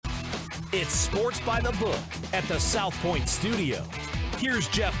It's Sports by the Book at the South Point Studio. Here's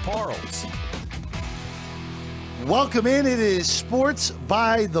Jeff Parles. Welcome in. It is Sports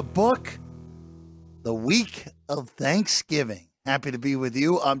by the Book, the week of Thanksgiving. Happy to be with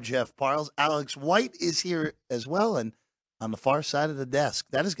you. I'm Jeff Parles. Alex White is here as well, and on the far side of the desk,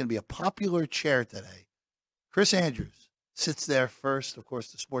 that is going to be a popular chair today. Chris Andrews sits there first, of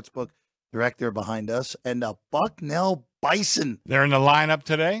course, the sportsbook director behind us, and a Bucknell Bison. They're in the lineup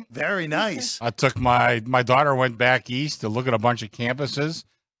today. Very nice. I took my daughter went back east to look at a bunch of campuses.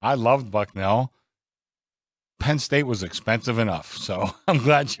 I loved Bucknell. Penn State was expensive enough, so I'm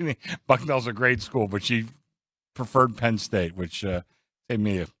glad Bucknell's a great school, but she preferred Penn State, which saved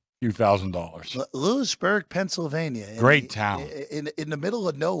me a few $1,000s. Lewisburg, Pennsylvania. Great town. In the middle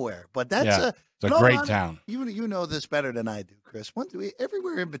of nowhere. But that's it's a great town. You know this better than I do, Chris.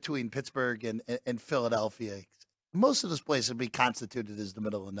 Everywhere in between Pittsburgh and Philadelphia, most of those places would be constituted as the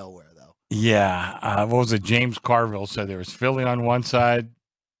middle of nowhere, though. Yeah. What was it? James Carville said there was Philly on one side,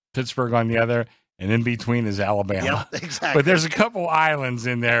 Pittsburgh on the other, and in between is Alabama. Yep, exactly. But there's a couple islands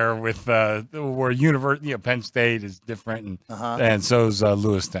in there with where Penn State is different, and so is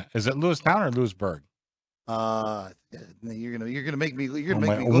Lewistown. Is it Lewistown or Lewisburg? You're gonna make me.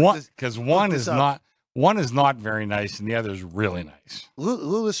 Because one is not very nice, and the other is really nice.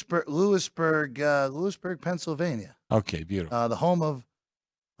 Lewisburg, Pennsylvania. Okay, beautiful. The home of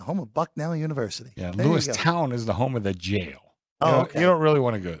Bucknell University. Yeah, Lewistown is the home of the jail. Okay. You don't really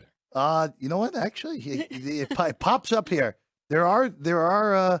want to go there. You know what? Actually, it pops up here. There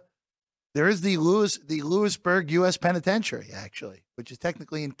is the Lewisburg U.S. Penitentiary, actually, which is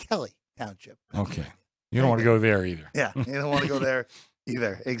technically in Kelly Township. Okay, you don't want to go there either. Yeah, you don't want to go there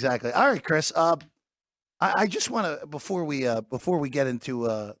either. Exactly. All right, Chris. I just want to before we get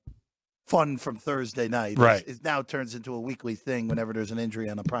into fun from Thursday night. Right. It now turns into a weekly thing whenever there's an injury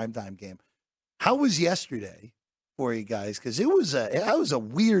on a primetime game. How was yesterday for you guys? Because it was a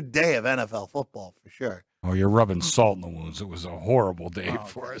weird day of NFL football for sure. Oh, you're rubbing salt in the wounds. It was a horrible day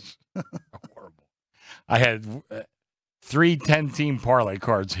for us. Horrible. I had 3 10-team parlay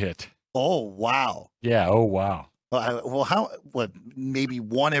cards hit. Oh, wow. Yeah. Oh, wow. Well, maybe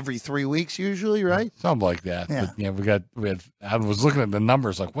one every 3 weeks usually, right? Something like that. Yeah. But I was looking at the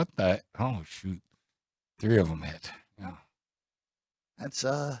numbers like, what the? Oh, shoot. 3 of them hit. Yeah. It's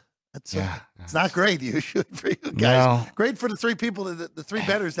not great usually for you guys. No. Great for the 3 people, the 3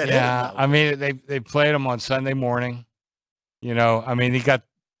 bettors that hit Yeah, it. I mean, they played them on Sunday morning. He got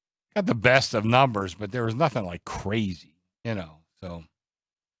the best of numbers, but there was nothing like crazy, So,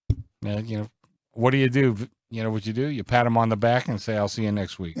 what do you do? You know what you do? You pat him on the back and say, "I'll see you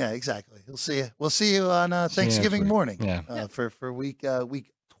next week." Yeah, exactly. We'll see you on Thanksgiving morning. Yeah. For week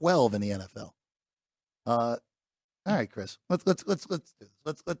 12 in the NFL. All right, Chris. Let's do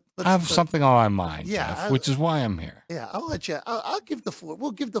this. I have something on my mind, yeah, Jeff, which is why I'm here. Yeah, I'll let you. I'll give the floor.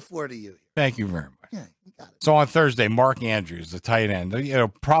 We'll give the floor to you. Thank you very much. Yeah, you got it. So on Thursday, Mark Andrews, the tight end,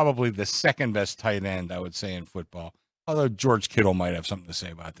 probably the second best tight end, I would say, in football. Although George Kittle might have something to say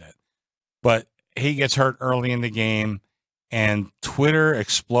about that. But he gets hurt early in the game, and Twitter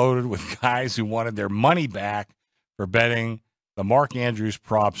exploded with guys who wanted their money back for betting the Mark Andrews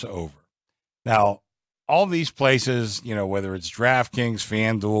props over. Now, all these places, whether it's DraftKings,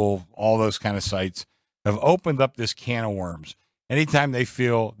 FanDuel, all those kind of sites, have opened up this can of worms. Anytime they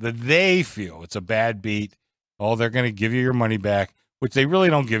feel it's a bad beat, they're going to give you your money back, which they really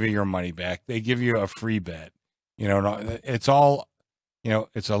don't give you your money back. They give you a free bet. It's all,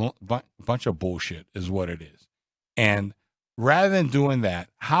 it's a bunch of bullshit is what it is. And rather than doing that,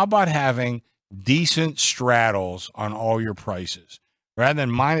 how about having decent straddles on all your prices? Rather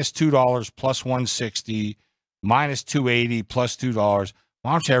than -$2 plus 160, -280 plus $2,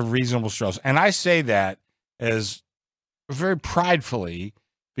 why don't you have reasonable straddles? And I say that as very pridefully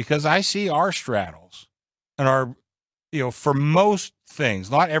because I see our straddles and our, for most things,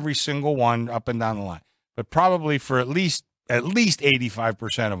 not every single one up and down the line, but probably for at least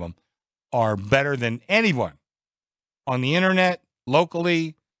 85% of them are better than anyone on the internet,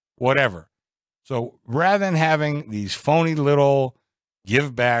 locally, whatever. So rather than having these phony little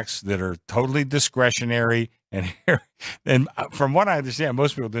give-backs that are totally discretionary, and from what I understand,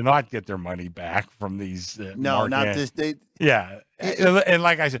 most people do not get their money back from these. No, not this day. Yeah, and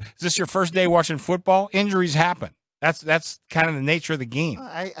like I said, is this your first day watching football? Injuries happen. That's kind of the nature of the game.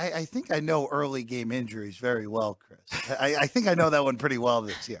 I think I know early game injuries very well, Chris. I think I know that one pretty well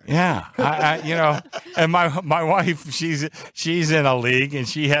this year. Yeah, and my wife, she's in a league and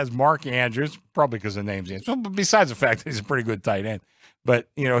she has Mark Andrews, probably because the name's Andrews. But besides the fact that he's a pretty good tight end, But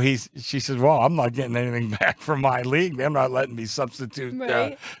she says, "Well, I'm not getting anything back from my league. They're not letting me substitute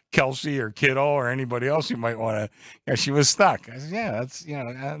Right. Kelsey or Kittle or anybody else you might want to." She was stuck. I said,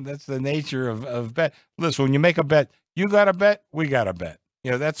 "Yeah, that's the nature of bet. Listen, when you make a bet, you got to bet, we got to bet.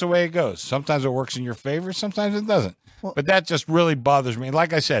 That's the way it goes. Sometimes it works in your favor, sometimes it doesn't. Well, but that just really bothers me.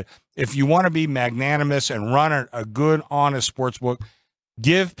 Like I said, if you want to be magnanimous and run a good, honest sports book,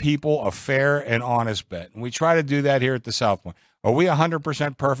 give people a fair and honest bet. And we try to do that here at the South Point. Are we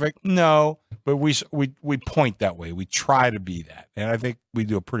 100% perfect? No, but we point that way. We try to be that, and I think we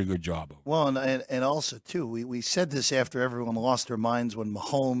do a pretty good job of it. Well, and also, too, we said this after everyone lost their minds when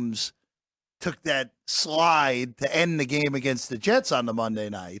Mahomes took that slide to end the game against the Jets on the Monday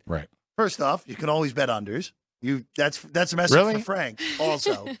night. Right. First off, you can always bet unders. That's a message Really? for Frank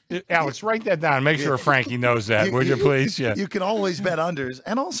also. Alex, write that down. Make sure Frankie knows that, would you please? Yeah. You can always bet unders.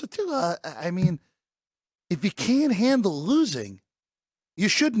 And also, too, if you can't handle losing, you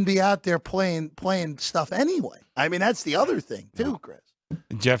shouldn't be out there playing stuff anyway. That's the other thing, too, Chris.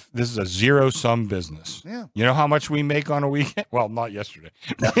 Jeff, this is a zero-sum business. Yeah. You know how much we make on a weekend? Well, not yesterday.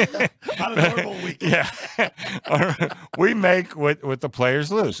 On a normal weekend. Yeah. We make what the players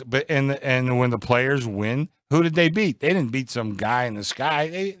lose. But and when the players win, who did they beat? They didn't beat some guy in the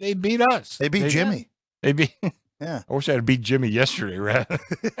sky. They beat us. They beat Jimmy. They beat. Yeah. I wish I had beat Jimmy yesterday, right?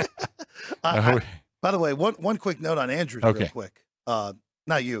 By the way, one quick note on Andrews real quick.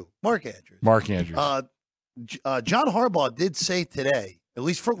 Not you, Mark Andrews. Mark Andrews. John Harbaugh did say today, at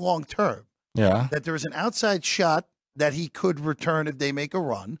least for long term, that there was an outside shot that he could return if they make a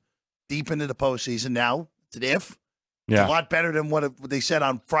run deep into the postseason. Now, it's an if. It's a lot better than what they said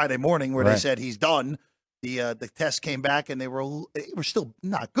on Friday morning where they said he's done. The test came back and they were still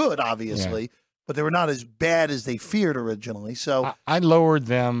not good, obviously, but they were not as bad as they feared originally. So I lowered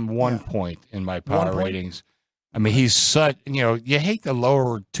them 1 point in my power ratings. He's such, you hate to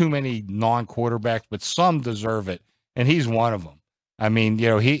lower too many non-quarterbacks, but some deserve it, and he's one of them.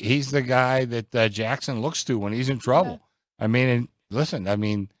 He's the guy that Jackson looks to when he's in trouble. And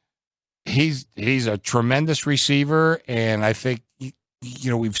listen, he's a tremendous receiver, and I think,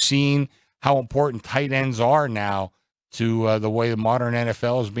 we've seen how important tight ends are now to the way the modern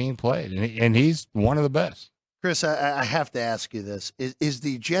NFL is being played, and he's one of the best. Chris, I have to ask you this. Is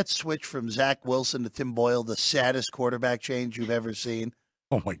the Jets switch from Zach Wilson to Tim Boyle the saddest quarterback change you've ever seen?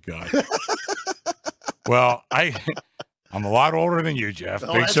 Oh, my God. Well, I'm a lot older than you, Jeff.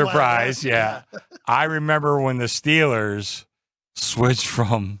 Big surprise. Yeah. I remember when the Steelers switched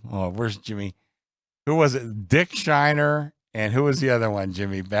from, where's Jimmy? Who was it? Dick Shiner, and who was the other one,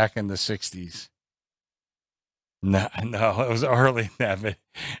 Jimmy, back in the 60s? No, it was early than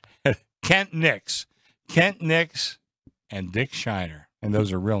that. Kent Nix and Dick Shiner. And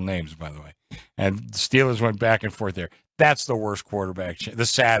those are real names, by the way. And the Steelers went back and forth there. That's the worst quarterback, the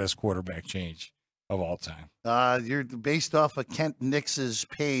saddest quarterback change of all time. You're based off of Kent Nix's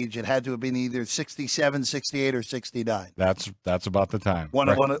page. It had to have been either 67, 68, or 69. That's about the time. One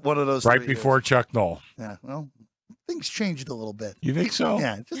of those. Right before years. Chuck Noll. Yeah, well, things changed a little bit. You think so?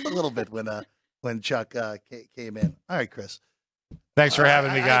 Yeah, just a little bit when Chuck came in. All right, Chris. Thanks for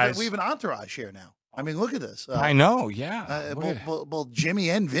having me, guys. We have an entourage here now. Look at this. I know, yeah. Both Jimmy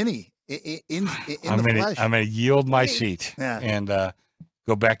and Vinny in the flesh. I'm going to yield my seat and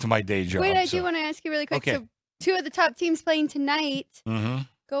go back to my day job. Wait, I do want to ask you really quick. Okay. So, two of the top teams playing tonight. Mm-hmm.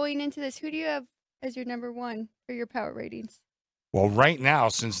 Going into this, who do you have as your number one for your power ratings? Well, right now,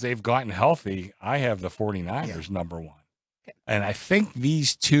 since they've gotten healthy, I have the 49ers number one. Okay. And I think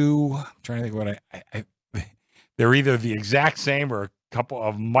these two, I'm trying to think what they're either the exact same or a couple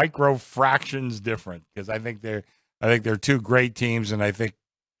of micro fractions different, because I think they're two great teams, and I think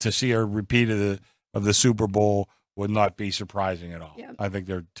to see a repeat of the Super Bowl would not be surprising at all. Yeah. I think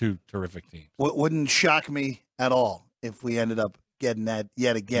they're two terrific teams. Wouldn't shock me at all if we ended up getting that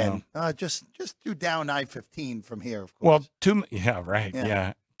yet again. No. Just do down I-15 from here, of course. Well, too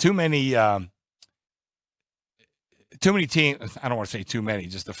many teams. I don't want to say too many,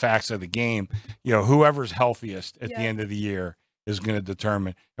 just the facts of the game. Whoever's healthiest at the end of the year is going to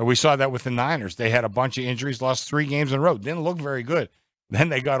determine. And we saw that with the Niners. They had a bunch of injuries, lost 3 games in a row. Didn't look very good. Then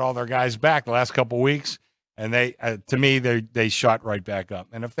they got all their guys back the last couple of weeks, and they shot right back up.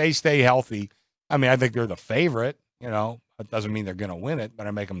 And if they stay healthy, I think they're the favorite. It doesn't mean they're going to win it, but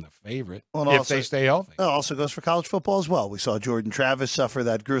I make them the favorite if they stay healthy. It also goes for college football as well. We saw Jordan Travis suffer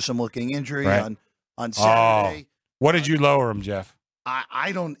that gruesome-looking injury on Saturday. What did you lower him, Jeff?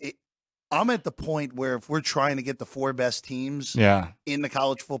 I'm at the point where if we're trying to get the 4 best teams in the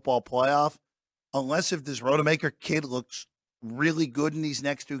college football playoff, unless if this Rodemaker kid looks really good in these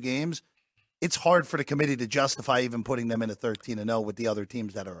next 2 games, it's hard for the committee to justify even putting them in a 13-0 with the other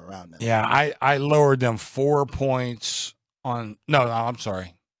teams that are around them. Yeah, I lowered them 4 points on. No, I'm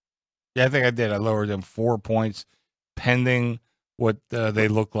sorry. Yeah, I think I did. I lowered them 4 points, pending what they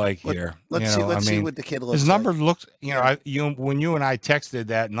look like here. Let's see what the kid looks. His number looks. When you and I texted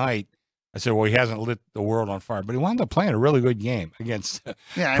that night, I said, "Well, he hasn't lit the world on fire," but he wound up playing a really good game against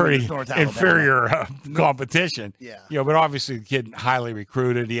pretty inferior competition. Yeah, but obviously the kid highly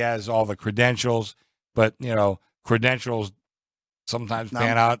recruited. He has all the credentials, but credentials sometimes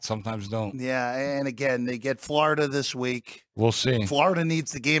pan out, sometimes don't. Yeah, and again, they get Florida this week. We'll see. Florida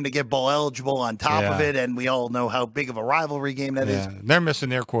needs the game to get bowl eligible on top of it, and we all know how big of a rivalry game that is. They're missing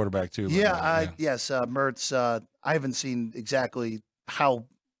their quarterback too. Yes, Mertz. I haven't seen exactly how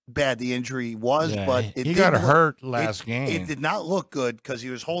bad the injury was, but he got hurt last game. It did not look good because he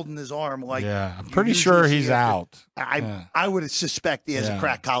was holding his arm like. Yeah, I'm pretty sure he's out. I would suspect he has a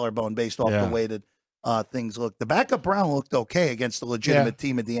cracked collarbone based off the way that things look. The backup Brown looked okay against a legitimate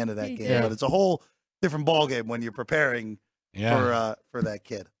team at the end of that game, but it's a whole different ballgame when you're preparing for that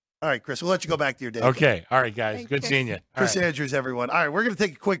kid. All right, Chris, we'll let you go back to your day. Okay. All right, guys. Thanks, Good Chris. seeing you. Chris Andrews, everyone. All right, we're going to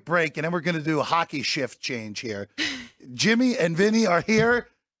take a quick break, and then we're going to do a hockey shift change here. Jimmy and Vinny are here.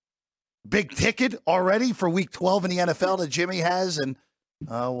 Big ticket already for Week 12 in the NFL that Jimmy has, and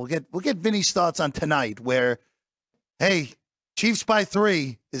we'll get Vinny's thoughts on tonight. Where, hey, Chiefs by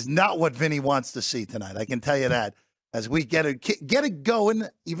 3 is not what Vinny wants to see tonight. I can tell you that. As we get it going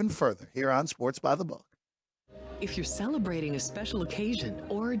even further here on Sports by the Book. If you're celebrating a special occasion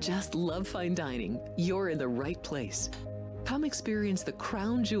or just love fine dining, you're in the right place. Come experience the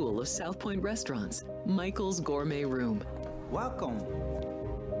crown jewel of South Point restaurants, Michael's Gourmet Room. Welcome.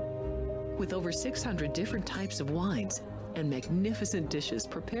 With over 600 different types of wines and magnificent dishes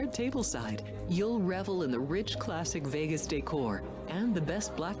prepared tableside, you'll revel in the rich classic Vegas decor and the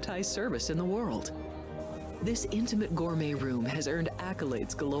best black tie service in the world. This intimate gourmet room has earned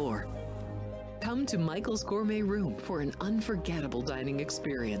accolades galore. Come to Michael's Gourmet Room for an unforgettable dining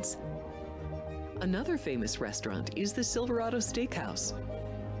experience. Another famous restaurant is the Silverado Steakhouse,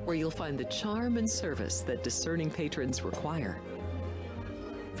 where you'll find the charm and service that discerning patrons require.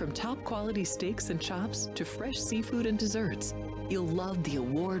 From top quality steaks and chops to fresh seafood and desserts, you'll love the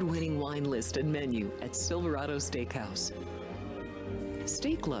award-winning wine list and menu at Silverado Steakhouse.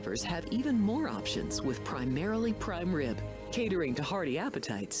 Steak lovers have even more options with primarily prime rib. Catering to hearty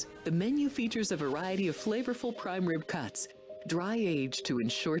appetites, the menu features a variety of flavorful prime rib cuts, dry aged to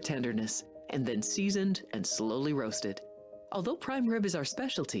ensure tenderness, and then seasoned and slowly roasted. Although prime rib is our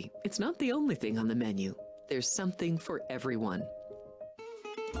specialty, it's not the only thing on the menu. There's something for everyone.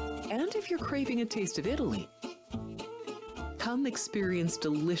 And if you're craving a taste of Italy, come experience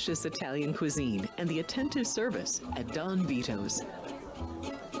delicious Italian cuisine and the attentive service at Don Vito's.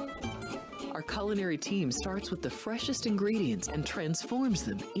 Our culinary team starts with the freshest ingredients and transforms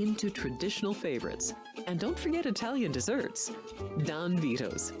them into traditional favorites. And don't forget Italian desserts. Don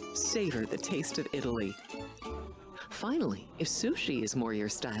Vito's. Savor the taste of Italy. Finally, if sushi is more your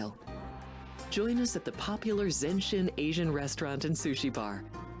style, join us at the popular Zenshin Asian restaurant and sushi bar,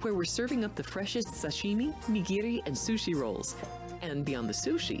 where we're serving up the freshest sashimi, nigiri, and sushi rolls. And beyond the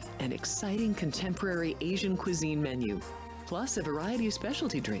sushi, an exciting contemporary Asian cuisine menu. Plus a variety of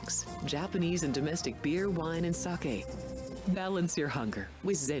specialty drinks, Japanese and domestic beer, wine, and sake. Balance your hunger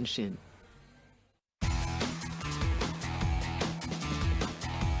with Zenshin.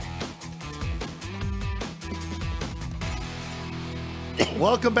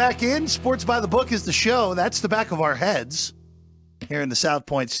 Welcome back in. Sports by the Book is the show. That's the back of our heads here in the South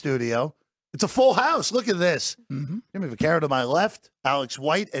Point studio. It's a full house. Look at this. Jimmy Vaccaro to my left, Alex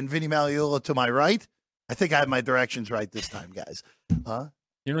White and Vinny Magliulo to my right. I think I have my directions right this time, guys.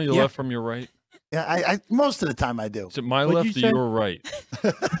 You know your left from your right? Yeah, I most of the time I do. Is it my left or your right?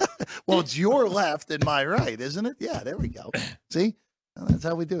 Well, it's your left and my right, isn't it? Yeah, there we go. See? Well, that's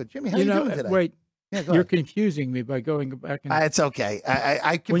how we do it. Jimmy, how you doing today? Wait, yeah, you're confusing me by going back. And it's okay.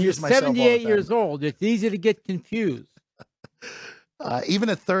 I when you're confuse myself all the 78 time. years old, it's easy to get confused. Even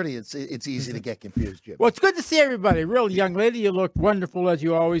at 30, it's easy to get confused, Jim. Well, it's good to see everybody. Really, young lady, you look wonderful as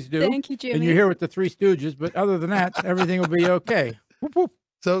you always do. Thank you, Jimmy. And you're here with the Three Stooges, but other than that, everything will be okay. Whoop, whoop.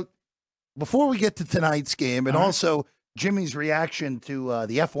 So before we get to tonight's game, and also Jimmy's reaction to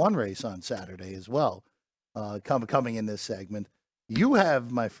the F1 race on Saturday as well, coming in this segment, you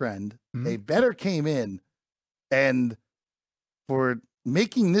have, my friend, a bettor came in, and for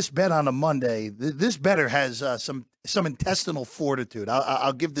making this bet on a Monday, this bettor has some intestinal fortitude.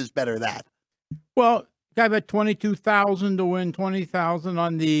 I'll give this bettor that. Well, guy bet 22,000 to win 20,000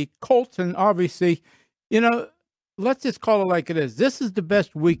 on the Colts, and obviously, let's just call it like it is. This is the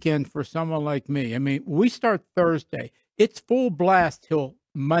best weekend for someone like me. I mean, we start Thursday. It's full blast till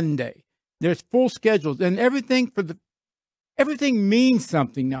Monday. There's full schedules and everything means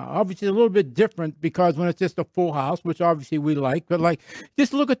something now. Obviously, a little bit different because when it's just a full house, which obviously we like, but like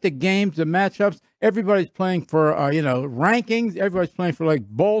just look at the games, the matchups. Everybody's playing for rankings. Everybody's playing for like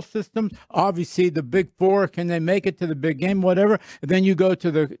bowl systems. Obviously, the Big Four, can they make it to the big game, whatever? And then you go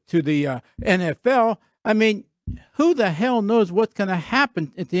to the NFL. I mean, who the hell knows what's going to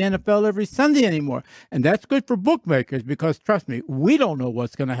happen at the NFL every Sunday anymore? And that's good for bookmakers because, trust me, we don't know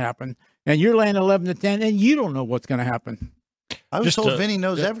what's going to happen. And you're laying 11-10, and you don't know what's going to happen. I was told Vinny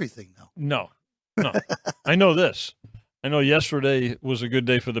knows everything, though. No. I know this. I know yesterday was a good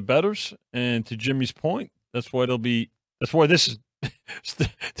day for the bettors, and to Jimmy's point, that's why this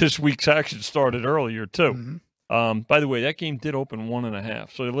week's action started earlier too. Mm-hmm. By the way, that game did open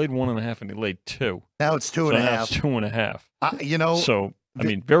 1.5, so they laid 1.5 and they laid 2. Now it's 2.5. Now it's 2.5. So I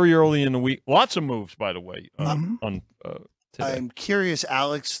mean, very early in the week, lots of moves. By the way, on today. I'm curious,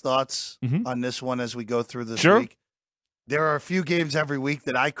 Alex, thoughts on this one as we go through this Sure. week. There are a few games every week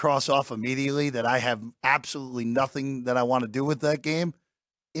that I cross off immediately that I have absolutely nothing that I want to do with that game.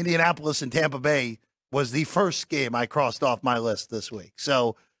 Indianapolis and Tampa Bay was the first game I crossed off my list this week.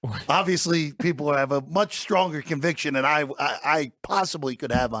 So obviously people have a much stronger conviction than I possibly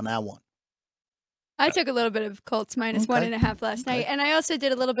could have on that one. I took a little bit of Colts minus 1.5 last night, and I also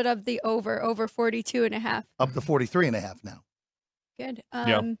did a little bit of the over 42.5. Up to 43.5 now. Good.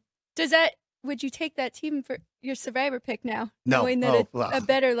 Yeah. Would you take that team for your survivor pick now? No. Knowing that a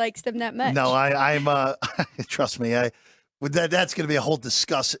bettor likes them that much. No, I'm trust me, that's going to be a whole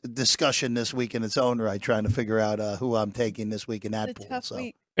discussion this week in its own right, trying to figure out who I'm taking this week in that It's a pool. tough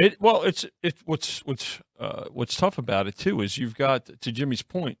week. What's tough about it too is you've got, to Jimmy's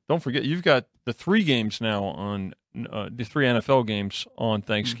point, don't forget you've got the 3 games now on the 3 NFL games on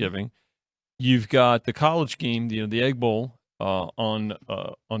Thanksgiving. Mm-hmm. You've got the college game, the Egg Bowl on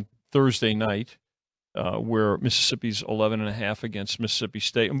Thursday night, where Mississippi's 11.5 against Mississippi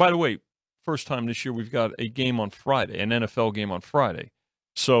State. And by the way, first time this year we've got a game on Friday, an NFL game on Friday.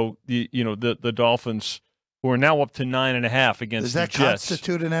 So the Dolphins, who are now up to 9.5 against the Jets. Does that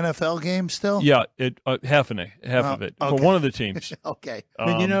constitute an NFL game still? Yeah, half of it for one of the teams. Okay.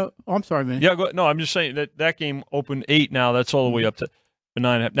 I'm sorry, man. Yeah, no, I'm just saying that game opened 8 now. That's all the way up to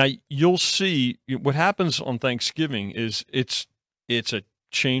 9.5. Now you'll see what happens on Thanksgiving is it's a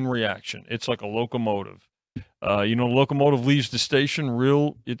chain reaction. It's like a locomotive. Locomotive leaves the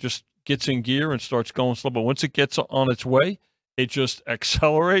station it just gets in gear and starts going slow. But once it gets on its way, it just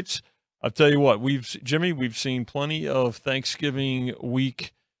accelerates. I'll tell you what, we've seen plenty of Thanksgiving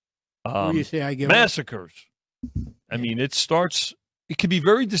week massacres. I mean, it can be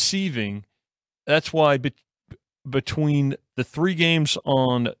very deceiving. That's why between the 3 games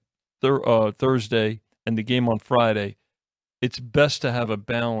on Thursday and the game on Friday, it's best to have a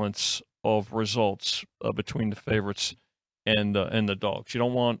balance of results between the favorites and the dogs. You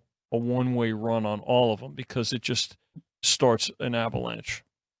don't want a one-way run on all of them because it just starts an avalanche.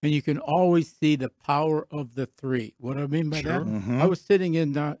 And you can always see the power of the 3. What do I mean by that? Mm-hmm. I was sitting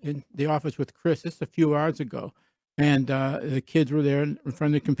in the office with Chris just a few hours ago, and the kids were there in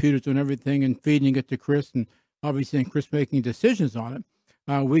front of the computers and everything and feeding it to Chris, and obviously Chris making decisions on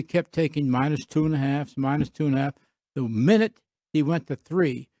it. We kept taking minus 2.5. The minute he went to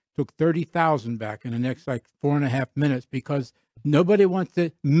 3, took 30,000 back in the next 4.5 minutes because nobody wants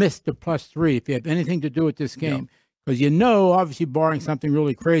to miss the +3 if you have anything to do with this game. Because obviously barring something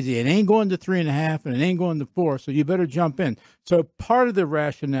really crazy, it ain't going to 3.5 and it ain't going to 4, so you better jump in. So part of the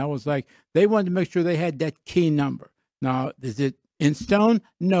rationale was they wanted to make sure they had that key number. Now, is it in stone?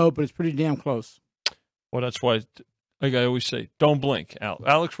 No, but it's pretty damn close. Well, that's why, like I always say, don't blink.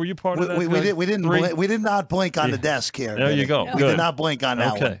 Alex, were you part of that? We did not blink on the desk here. There you go. No. We did not blink on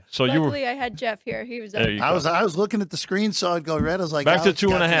that one. Okay, so Luckily, I had Jeff here. He was. I was looking at the screen, saw it go red. I was like, back to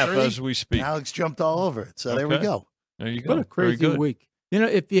 2.5 as we speak. Alex jumped all over it. So there we go. There you go. What a crazy week.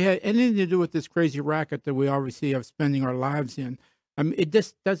 If you had anything to do with this crazy racket that we obviously have spending our lives in, I mean, it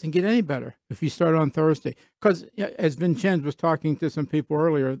just doesn't get any better if you start on Thursday. Because as Vincenz was talking to some people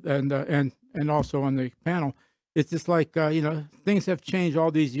earlier and also on the panel, it's just like, things have changed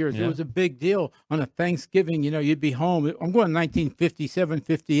all these years. Yeah. It was a big deal on a Thanksgiving. You'd be home. I'm going 1957,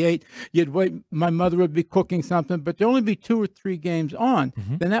 58. You'd wait. My mother would be cooking something, but there'd only be 2 or 3 games on.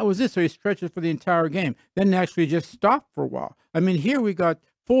 Mm-hmm. Then that was it. So you stretch it for the entire game. Then actually just stop for a while. I mean, here we got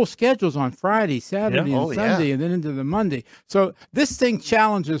full schedules on Friday, Saturday, and Sunday, and then into the Monday. So this thing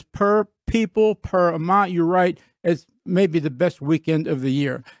challenges per people, per amount. You're right. It's maybe the best weekend of the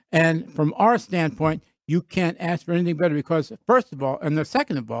year. And from our standpoint, you can't ask for anything better because, first of all, and the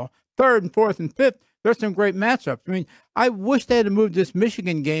second of all, third and fourth and fifth, there's some great matchups. I mean, I wish they had moved this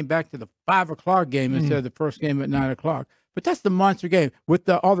Michigan game back to the 5 o'clock game instead of the first game at 9 o'clock. But that's the monster game with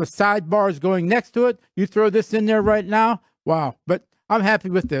all the sidebars going next to it. You throw this in there right now, wow! But I'm happy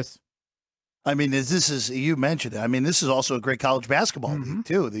with this. I mean, you mentioned it. I mean, this is also a great college basketball league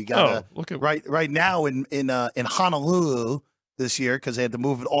too. You got right now in Honolulu this year because they had to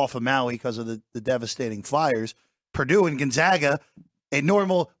move it off of Maui because of the devastating fires. Purdue and Gonzaga.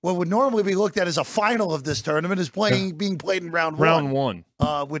 What would normally be looked at as a final of this tournament is being played in round one.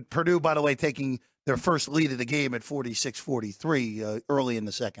 With Purdue, by the way, taking their first lead of the game at 46-43 early in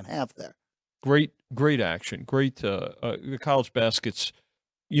the second half there. Great action. Great the college baskets.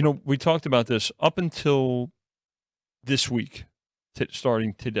 You know, we talked about this up until this week,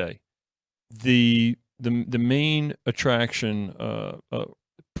 starting today. The main attraction,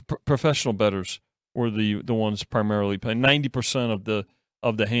 professional bettors were the ones primarily playing. 90%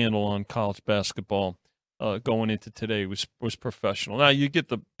 of the handle on college basketball going into today was professional. Now you get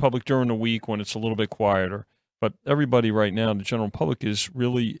the public during the week when it's a little bit quieter, but everybody right now, the general public, is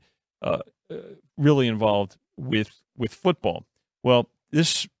really involved with football. Well,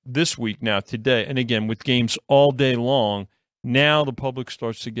 this week now today, and again with games all day long, now the public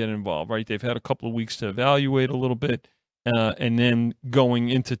starts to get involved. Right, they've had a couple of weeks to evaluate a little bit. And then going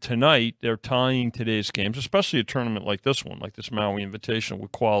into tonight, they're tying today's games, especially a tournament like this one, like this Maui Invitational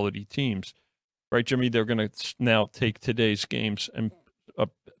with quality teams. Right, Jimmy? They're going to now take today's games and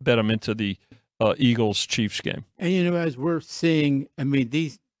bet them into the Eagles-Chiefs game. And, you know, as we're seeing, I mean,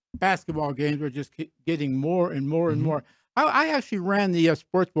 these basketball games are just getting more and more and more. I actually ran the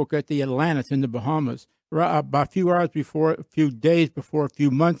sports book at the Atlantis in the Bahamas about a few hours before, a few days before, a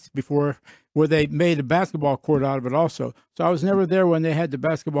few months before, where they made a basketball court out of it also. So I was never there when they had the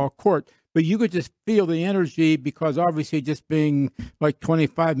basketball court, but you could just feel the energy because obviously just being like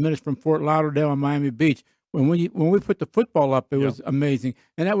 25 minutes from Fort Lauderdale and Miami Beach, when we put the football up, it was amazing.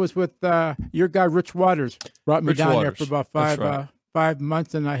 And that was with your guy, Rich Waters, brought me down there for about 5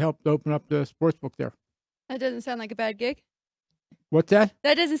 months, and I helped open up the sports book there. That doesn't sound like a bad gig. What's that?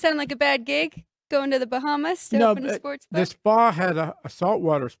 That doesn't sound like a bad gig. Going to the Bahamas to open a sports book? The spa had a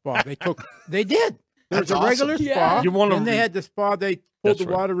saltwater spa. They did. There's a regular spa, and they had the spa. They pulled the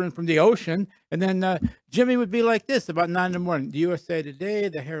water in from the ocean, and then Jimmy would be like this about 9 in the morning. The USA Today,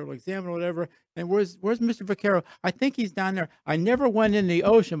 the Herald Examiner, whatever. And where's Mr. Vaccaro? I think he's down there. I never went in the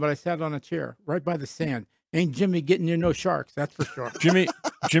ocean, but I sat on a chair right by the sand. Ain't Jimmy getting near no sharks, that's for sure. Jimmy,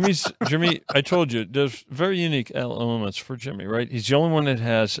 I told you, there's very unique elements for Jimmy, right? He's the only one that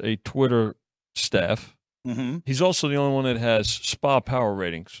has a Twitter staff. Mm-hmm. He's also the only one that has spa power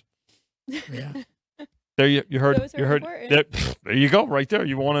ratings. Yeah. There you heard. There you go, right there.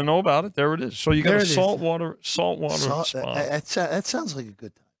 You want to know about it? There it is. So you got a saltwater spa. That sounds like a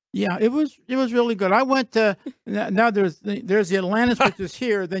good time. Yeah, it was really good. I went to now there's the Atlantis, which is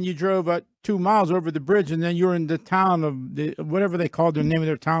here. Then you drove 2 miles over the bridge, and then you're in the town of whatever they called their name of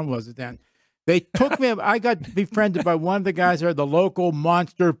their town was it then. They took me. I got befriended by one of the guys there, the local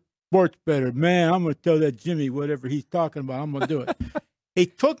monster sports bettor. Man, I'm gonna tell that Jimmy whatever he's talking about. I'm gonna do it. He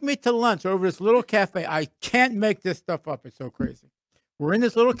took me to lunch over this little cafe. I can't make this stuff up. It's so crazy. We're in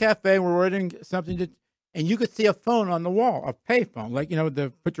this little cafe. We're ordering something and you could see a phone on the wall, a pay phone, like,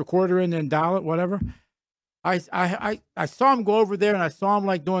 put your quarter in and dial it, whatever. I saw him go over there, and I saw him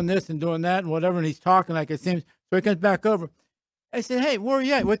like doing this and doing that and whatever, and he's talking like it seems. So he comes back over. I said, "Hey, where are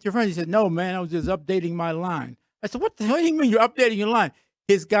you at? With your friend?" He said, "No, man, I was just updating my line." I said, "What the hell do you mean you're updating your line?"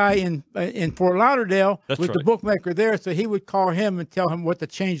 His guy in Fort Lauderdale the bookmaker there, so he would call him and tell him what the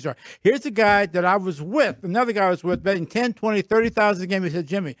changes are. Here's a guy that I was with, another guy I was with, betting 10, 20, 30,000 a game. He said,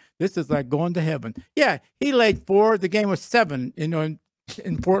 "Jimmy, this is like going to heaven." Yeah, he laid 4. The game was 7, in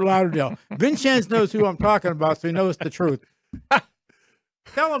Fort Lauderdale. Vincenz knows who I'm talking about, so he knows the truth.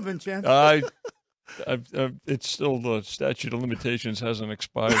 Tell him, Vincenz. It's still the statute of limitations hasn't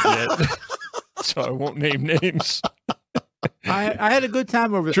expired yet, so I won't name names. I had a good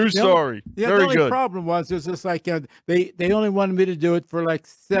time over there. True story. The only problem was it was just like they only wanted me to do it for like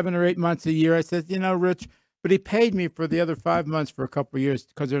 7 or 8 months a year. I said, Rich, but he paid me for the other 5 months for a couple of years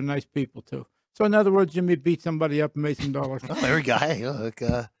because they're nice people too. So in other words, Jimmy beat somebody up and made some dollars. Oh, there we go. Hey, look,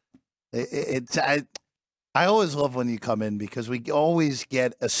 I always love when you come in because we always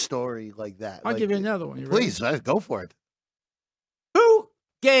get a story like that. I'll give you another one. Please, go for it. Who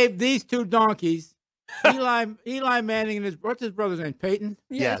gave these 2 donkeys? Eli Manning and what's his brother's name? Peyton?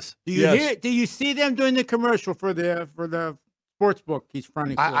 Yes. Do you see them doing the commercial for the sports book he's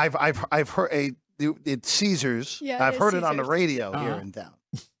fronting for? I've heard it's Caesars. Yeah, I've heard Caesars. it on the radio here in town.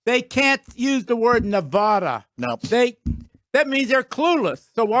 They can't use the word Nevada. No. That means they're clueless.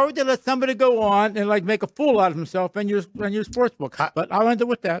 So why would they let somebody go on and like make a fool out of himself in your sports book? But I'll end it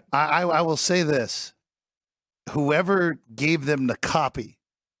with that. I will say this. Whoever gave them the copy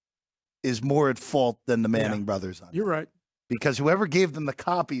is more at fault than the Manning brothers. You're right. Because whoever gave them the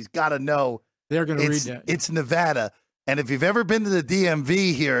copies got to know they're going to read that. It's Nevada. And if you've ever been to the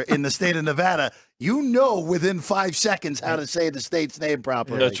DMV here in the state of Nevada, you know within 5 seconds how to say the state's name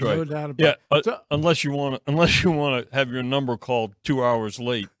properly. That's right. No doubt about it. Unless you want to have your number called 2 hours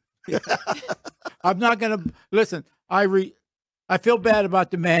late. I'm not going to listen. I feel bad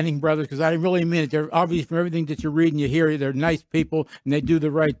about the Manning brothers because I really mean it. They're obviously from everything that you read and you hear, they're nice people and they do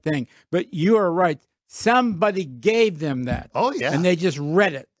the right thing. But you are right. Somebody gave them that. Oh yeah, and they just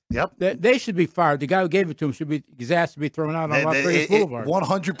read it. Yep. They should be fired. The guy who gave it to him should be his ass to be thrown out on Las Vegas Boulevard.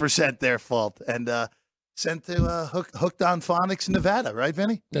 100% their fault. And sent to Hooked on Phonics, Nevada, right,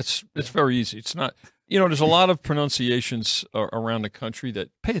 Vinny? It's very easy. It's not, there's a lot of pronunciations around the country that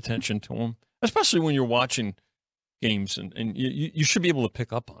pay attention to them, especially when you're watching games. And you should be able to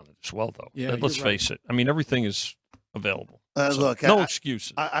pick up on it as well, though. Yeah, let's face it. I mean, everything is available. Look, no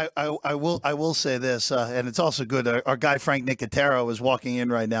excuses. I will say this, and it's also good. Our guy Frank Nicotero is walking in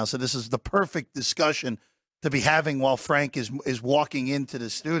right now, so this is the perfect discussion to be having while Frank is walking into the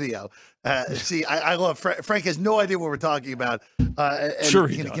studio. See, I love Frank has no idea what we're talking about. And sure,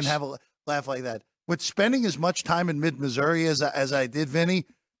 he can have a laugh like that. With spending as much time in mid-Missouri as I did, Vinny,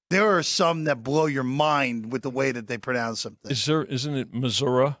 there are some that blow your mind with the way that they pronounce something. Isn't it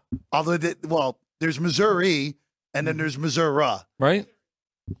Missouri? Although, there's Missouri. And then there's Missouri. Right?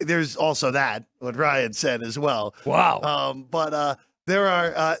 There's also that, what Ryan said as well. Wow. But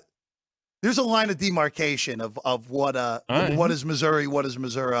there's a line of demarcation of what is Missouri, what is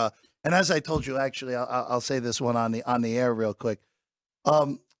Missouri. And as I told you, actually, I'll say this one on the air real quick.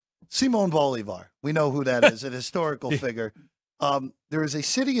 Simon Bolivar, we know who that is, an historical figure. There is a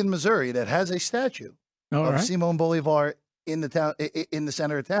city in Missouri that has a statue of Simon Bolivar in the town, in the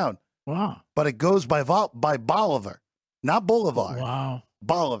center of town. Wow. But it goes by Bolivar, not Boulevard. Wow.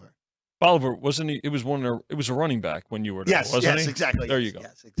 Bolivar. Bolivar, wasn't he? It was a running back when you were there, wasn't he? Yes, exactly. There you go.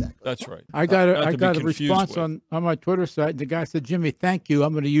 Yes, exactly. That's right. I got a response on my Twitter site. The guy said, "Jimmy, thank you.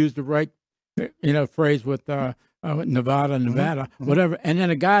 I'm going to use the right phrase with Nevada, whatever." And then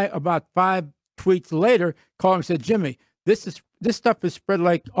a guy about 5 tweets later called him and said, "Jimmy, this stuff is spread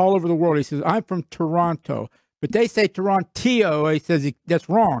like all over the world." He says, "I'm from Toronto, but they say Toronto." He says that's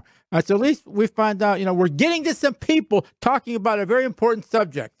wrong. So at least we find out, we're getting to some people talking about a very important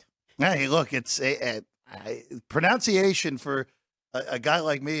subject. Hey, look, it's a pronunciation for a guy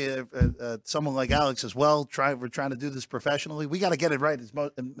like me, someone like Alex as well. We're trying to do this professionally. We got to get it right.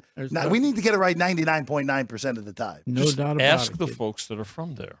 We need to get it right 99.9% of the time. No doubt about it. Ask the folks that are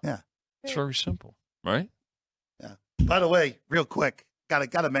from there. Yeah, it's very simple, right? Yeah. By the way, real quick,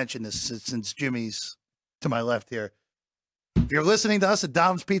 gotta mention this since Jimmy's to my left here. If you're listening to us at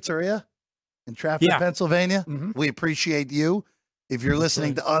Dom's Pizzeria in Trafford, Pennsylvania, we appreciate you. If you're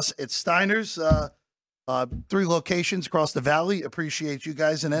listening to us at Steiner's, 3 locations across the valley, appreciate you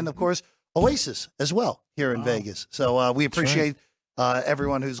guys. And then, of course, Oasis as well here in Vegas. So we appreciate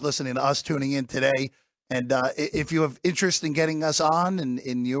everyone who's listening to us tuning in today. And if you have interest in getting us on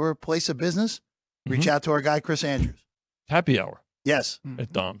in your place of business, reach out to our guy, Chris Andrews. Happy hour. Yes.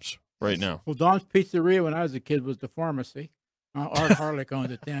 At Dom's right now. Well, Dom's Pizzeria when I was a kid was the pharmacy. Art Harlick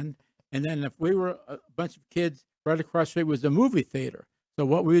owned it then. And then if we were a bunch of kids, right across the street was the movie theater. So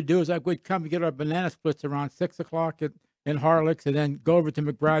what we would do is we'd come and get our banana splits around 6 o'clock in Harlick's and then go over to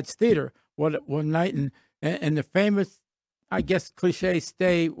McBride's Theater one night. And the famous, I guess, cliche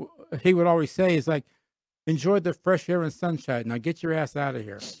stay he would always say is like, enjoy the fresh air and sunshine. Now get your ass out of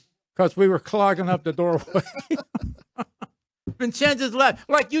here. Because we were clogging up the doorway. Vincenzo's left.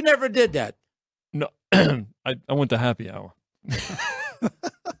 Like you never did that. No, I went to happy hour.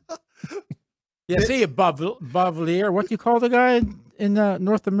 Yeah, see, Bavalier. What do you call the guy in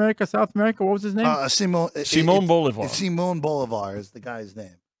North America, South America? What was his name? Simon Bolivar. Simon Bolivar is the guy's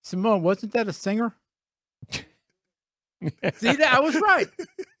name. Simone, wasn't that a singer? See that? I was right.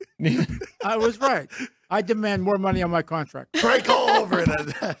 I was right. I demand more money on my contract. Frank all over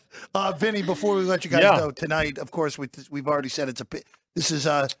it. Vinny, before we let you guys go tonight, of course, we've already said this is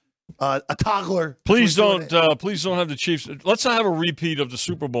a toggler. Please don't have the Chiefs. Let's not have a repeat of the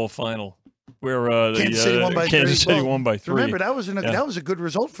Super Bowl final where Kansas City won by 3. Remember that was a good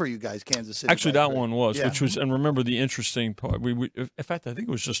result for you guys, Kansas City. Actually, that one was, which was, and remember the interesting part. In fact, I think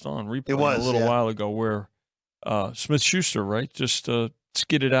it was just on replay a little while ago where Smith-Schuster, right, just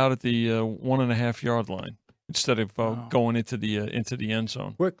skidded out at the 1.5 yard line. instead of going into the end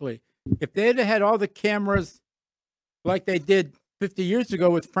zone. Quickly, if they'd have had all the cameras like they did 50 years ago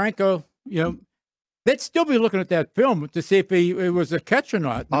with Franco, they'd still be looking at that film to see if it was a catch or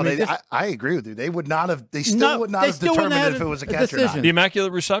not. I agree with you. They would not have. They still would not have determined if it was a catch or not. The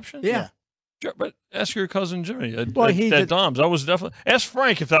immaculate reception. Yeah. Sure, but ask your cousin Jimmy at did. Dom's. I was definitely ask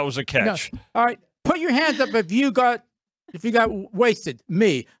Frank if that was a catch. No. All right, put your hands up if you got wasted.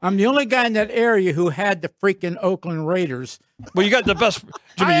 Me, I'm the only guy in that area who had the freaking Oakland Raiders. Well, you got the best.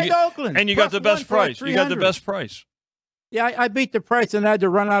 Jimmy, I had Oakland, and you got the best price. You got the best price. Yeah, I beat the price and I had to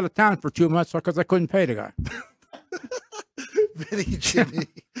run out of town for 2 months because I couldn't pay the guy. Vinny, Jimmy,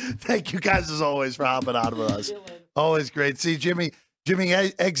 thank you guys as always for hopping on with us. Always great. See Jimmy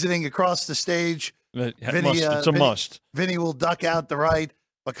exiting across the stage. It's a must. Vinny will duck out the right.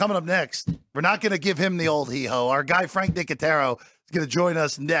 But coming up next, we're not going to give him the old hee-ho. Our guy Frank Nicotero is going to join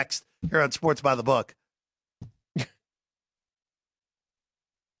us next here on Sports by the Book.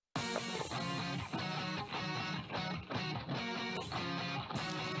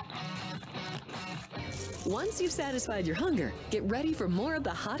 Once you've satisfied your hunger, get ready for more of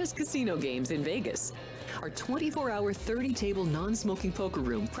the hottest casino games in Vegas. Our 24-hour, 30-table non-smoking poker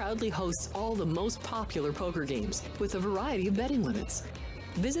room proudly hosts all the most popular poker games with a variety of betting limits.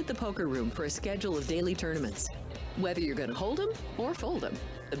 Visit the poker room for a schedule of daily tournaments. Whether you're going to hold 'em or fold 'em,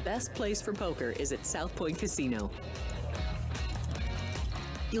 the best place for poker is at South Point Casino.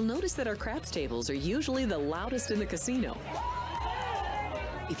 You'll notice that our craps tables are usually the loudest in the casino.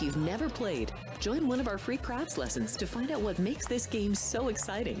 If you've never played, join one of our free craps lessons to find out what makes this game so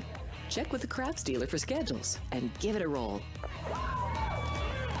exciting. Check with the craps dealer for schedules and give it a roll.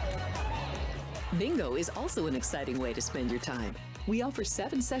 Bingo is also an exciting way to spend your time. We offer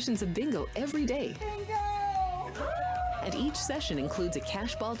 7 sessions of bingo every day. Bingo! And each session includes a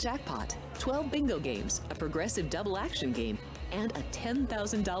cash ball jackpot, 12 bingo games, a progressive double action game, and a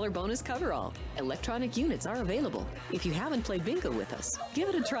 $10,000 bonus coverall. Electronic units are available. If you haven't played bingo with us, give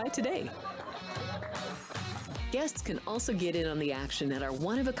it a try today. Guests can also get in on the action at our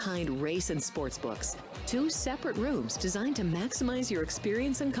one-of-a-kind race and sports books. 2 separate rooms designed to maximize your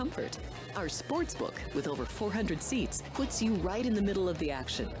experience and comfort. Our sports book, with over 400 seats, puts you right in the middle of the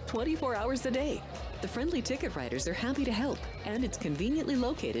action, 24 hours a day. The friendly ticket writers are happy to help, and it's conveniently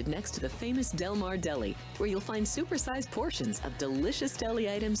located next to the famous Del Mar Deli, where you'll find supersized portions of delicious deli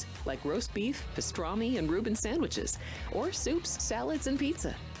items like roast beef, pastrami, and Reuben sandwiches, or soups, salads, and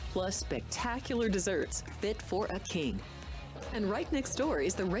pizza. Plus spectacular desserts fit for a king. And right next door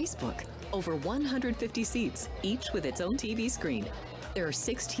is the Racebook. Over 150 seats, each with its own TV screen. There are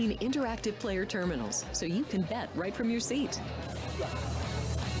 16 interactive player terminals, so you can bet right from your seat.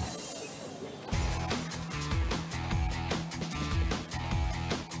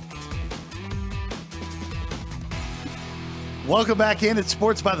 Welcome back in at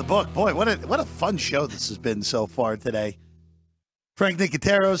Sports by the Book. Boy, what a fun show this has been so far today. Frank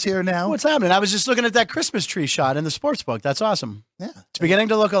Nicotero's here now. What's happening? I was just looking at that Christmas tree shot in the sports book. That's awesome. Yeah. It's beginning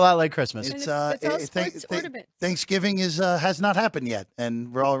to look a lot like Christmas. It's all sports ornaments. Thanksgiving has not happened yet,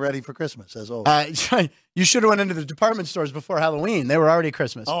 and we're all ready for Christmas, as always. You should have went into the department stores before Halloween. They were already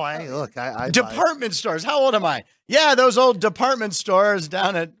Christmas. Oh, I department stores. How old am I? Yeah, those old department stores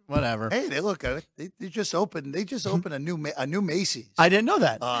down at whatever. Hey, they just opened. They just opened a new Macy's. I didn't know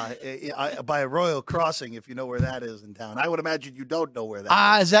that. By Royal Crossing, if you know where that is in town. I would imagine you don't know where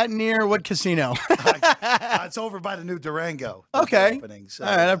that is. Is that near what casino? It's over by the new Durango. Okay. Opening, so,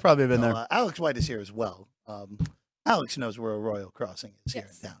 all right, I've probably been there. Alex White is here as well. Alex knows where a Royal Crossing is here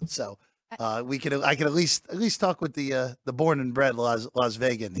in town. So I can at least talk with the born and bred Las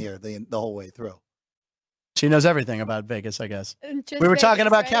Vegan here the whole way through. She knows everything about Vegas, I guess. Just We were talking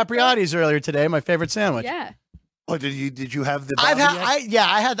about right? Capriotti's earlier today, my favorite sandwich. Yeah. Oh, did you have the?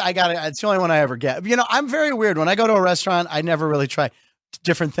 I got it. It's the only one I ever get. You know, I'm very weird. When I go to a restaurant, I never really try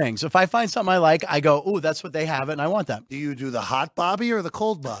different things. If I find something I like, I go, "Ooh, that's what they have," and I want that. Do you do the hot Bobby or the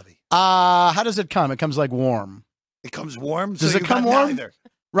cold Bobby? How does it come? It comes like warm. It comes warm. Does so it come warm? Neither.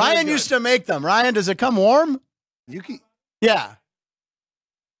 Ryan used to make them. Ryan, does it come warm? You can. Yeah.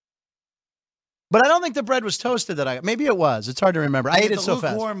 But I don't think the bread was toasted that I got. Maybe it was. It's hard to remember. I ate it so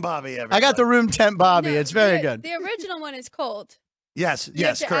fast. Warm Bobby. Everybody. I got the room temp Bobby. No, it's very good. The original one is cold. Yes, You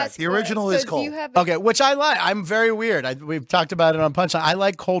have to correct. ask The for it. original So is do cold. you have Okay, which I like. I'm very weird. We've talked about it on Punchline. I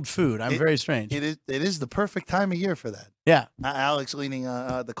like cold food. I'm very strange. It is the perfect time of year for that. Yeah. Alex leaning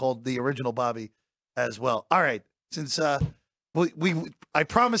the original Bobby as well. All right, since I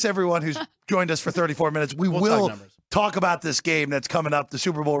promise everyone who's joined us for 34 minutes, we will talk about this game that's coming up, the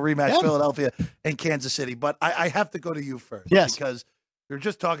Super Bowl rematch, Philadelphia and Kansas City. But I have to go to you first. Yes. Because We were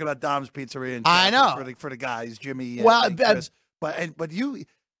just talking about Dom's Pizzeria. And I know. for the guys, Jimmy. Well, and Chris. But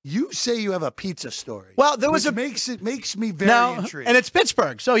you say you have a pizza story. Well, there was makes me very intrigued. And it's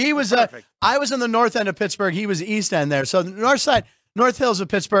Pittsburgh. So he was. I was in the north end of Pittsburgh. He was the east end there. So the north side, North Hills of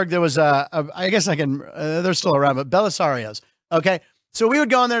Pittsburgh. There was I guess I can. They're still around, but Belisario's. Okay. So we would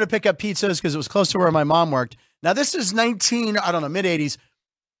go in there to pick up pizzas because it was close to where my mom worked. Now this is mid 80s.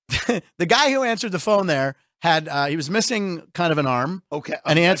 The guy who answered the phone there had he was missing kind of an arm. Okay.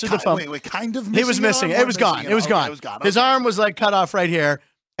 And he answered the phone. Wait, kind of missing. He was missing. It was gone. It was gone. It was gone. His arm was like cut off right here.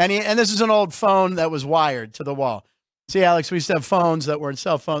 And this is an old phone that was wired to the wall. See, Alex, we used to have phones that weren't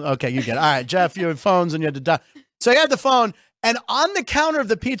cell phones. Okay, you get it. All right, Jeff, you had phones and you had to die. So he had the phone, and on the counter of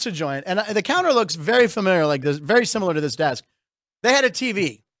the pizza joint, and the counter looks very familiar, like this, very similar to this desk. They had a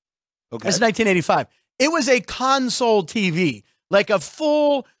TV. Okay. It's 1985. It was a console TV, like a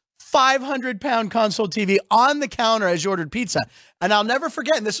full 500-pound console TV on the counter as you ordered pizza. And I'll never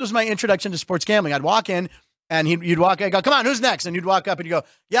forget, and this was my introduction to sports gambling. I'd walk in, and you'd walk, I'd go, come on, who's next? And you'd walk up and you go,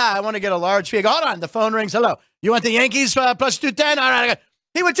 yeah, I want to get a large fee. I go, hold on, the phone rings. Hello. You want the Yankees plus 210? All right.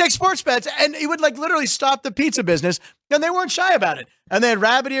 He would take sports bets, and he would like literally stop the pizza business, and they weren't shy about it. And they had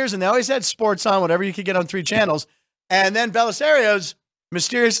rabbit ears, and they always had sports on, whatever you could get on 3 channels. And then Belisario's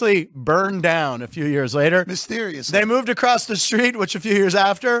mysteriously burned down a few years later. Mysteriously. They moved across the street, which a few years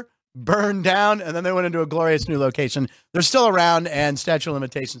after burned down, and then they went into a glorious new location. They're still around, and statute of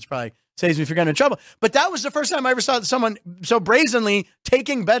limitations probably saves me from getting in trouble. But that was the first time I ever saw someone so brazenly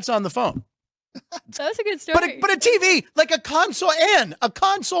taking bets on the phone. That was a good story. But a TV, like a console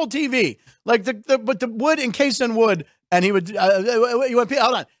TV, like the wood encased in wood, and he would you want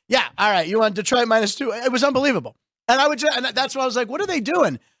hold on, yeah, all right, you want Detroit -2? It was unbelievable, and and that's why I was like, what are they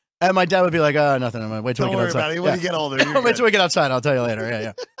doing? And my dad would be like, oh, nothing. I'm gonna wait till we get outside. About it. When you get older, wait till we get outside. I'll tell you later.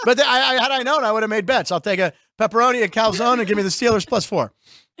 Yeah. But had I known, I would have made bets. I'll take a pepperoni, a calzone, and give me the Steelers +4.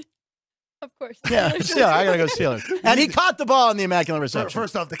 Of course. Yeah, Steelers. I gotta go Steelers. And he caught the ball in the Immaculate Reception.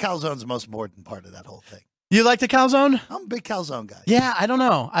 First off, the calzone's the most important part of that whole thing. You like the calzone? I'm a big calzone guy. Yeah, I don't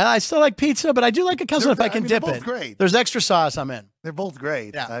know. I still like pizza, but I do like a calzone if I can dip they're it. Both great. There's extra sauce, I'm in. They're both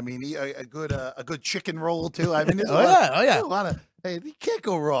great. Yeah. I mean, a good chicken roll too. I mean, oh yeah. A lot of you can't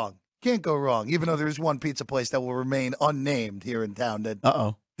go wrong. Can't go wrong. Even though there's one pizza place that will remain unnamed here in town that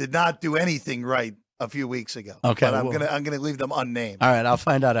did not do anything right a few weeks ago. Okay, but I'm gonna leave them unnamed. All right, I'll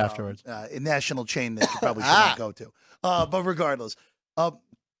find out afterwards. A national chain that you probably should not go to. But regardless,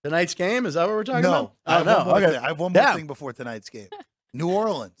 tonight's game, is that what we're talking about? I have one more thing before tonight's game. New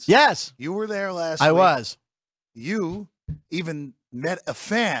Orleans. Yes, you were there last week. I was. You even met a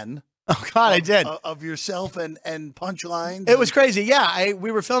fan. Oh God, I did. Of yourself and Punchlines. It was crazy. Yeah,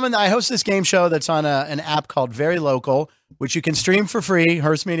 we were filming. I host this game show that's on an app called Very Local, which you can stream for free,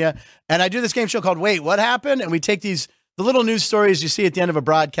 Hearst Media. And I do this game show called Wait, What Happened? And we take the little news stories you see at the end of a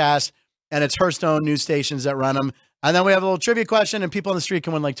broadcast, and it's Hearst-owned news stations that run them. And then we have a little trivia question, and people on the street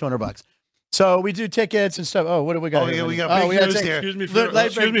can win like $200. So we do tickets and stuff. Oh, what do we got? We got big news here. Excuse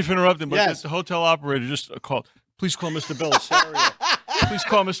me for interrupting, but the hotel operator just called. Please call Mr. Belisario. Please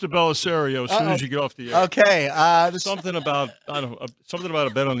call Mr. Belisario as soon as you get off the air. Okay. Something about a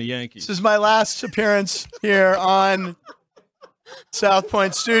bet on the Yankees. This is my last appearance here on South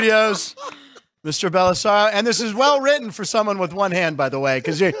Point Studios, Mr. Belisario, and this is well written for someone with one hand, by the way,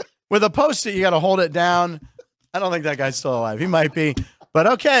 because with a Post-it you got to hold it down. I don't think that guy's still alive. He might be, but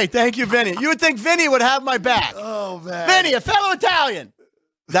okay. Thank you, Vinny. You would think Vinny would have my back. Oh man, Vinny, a fellow Italian.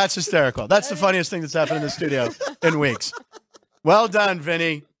 That's hysterical. That's the funniest thing that's happened in the studio in weeks. Well done,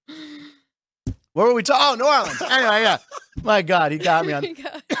 Vinny. What were we talking? Oh, New Orleans. Anyway, yeah. My God, he got me on.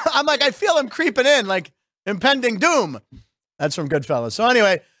 I'm like, I feel him creeping in, like impending doom. That's from Goodfellas. So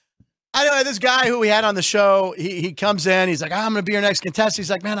anyway, this guy who we had on the show, he comes in. He's like, I'm going to be your next contestant.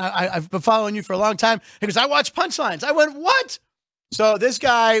 He's like, man, I've been following you for a long time. He goes, I watch Punchlines. I went, what? So this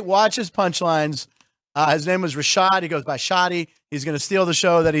guy watches Punchlines. His name was Rashad. He goes by Shoddy. He's going to steal the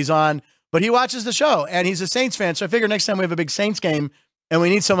show that he's on. But he watches the show, and he's a Saints fan. So I figure next time we have a big Saints game and we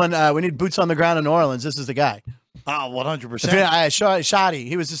need someone, we need boots on the ground in New Orleans, this is the guy. Oh, 100%. Shoddy.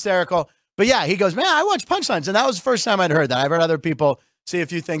 He was hysterical. But yeah, he goes, man, I watch Punchlines. And that was the first time I'd heard that. I've heard other people see a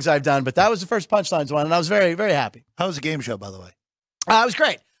few things I've done, but that was the first Punchlines one, and I was very, very happy. How was the game show, by the way? It was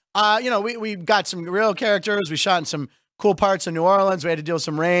great. We got some real characters. We shot in some cool parts of New Orleans. We had to deal with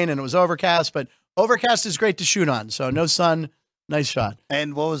some rain, and it was overcast, but overcast is great to shoot on. So no sun. Nice shot.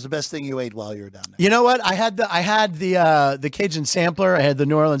 And what was the best thing you ate while you were down there? You know what? I had the Cajun sampler. I had the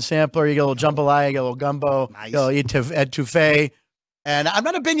New Orleans sampler. You get a little jambalaya, you get a little gumbo, nice. You eat etouffee. And I'm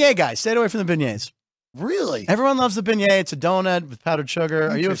not a beignet guy. Stay away from the beignets. Really? Everyone loves the beignet. It's a donut with powdered sugar.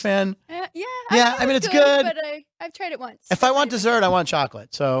 Are you a fan? Yeah. Yeah, I mean, it's good. But I've tried it once. If I want dessert, I want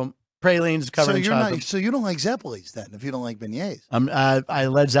chocolate. So pralines covered in chocolate. So you don't like Zeppelin's then, if you don't like beignets? I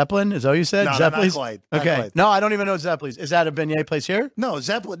Led Zeppelin. Is that what you said? No, Zeppelins? not quite. Okay. No, I don't even know Zeppelins. Is that a beignet place here? No,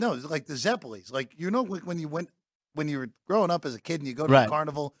 Zeppelin. No, it's like the Zeppelins. Like, when you were growing up as a kid and you go to a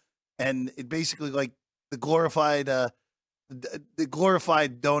carnival, and it basically like the glorified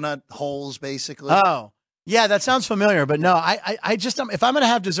donut holes, basically. Oh, yeah, that sounds familiar. But no, I just if I'm going to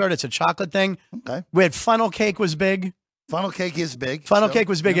have dessert, it's a chocolate thing. Okay. We had funnel cake was big. Funnel cake is big. Funnel cake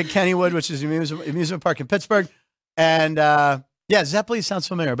was big at Kennywood, which is an amusement park in Pittsburgh. And yeah, Zeppelin sounds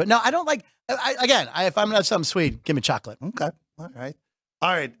familiar. But no, I don't like, if I'm going to have something sweet, give me chocolate. Okay. All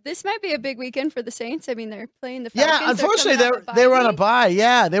right. This might be a big weekend for the Saints. I mean, they're playing the Falcons. Yeah, unfortunately, they were on a bye.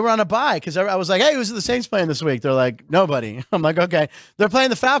 Yeah, they were on a bye because I was like, hey, who's the Saints playing this week? They're like, nobody. I'm like, okay. They're playing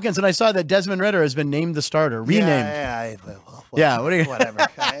the Falcons, and I saw that Desmond Ritter has been named the starter, renamed. Yeah, what are you? Whatever.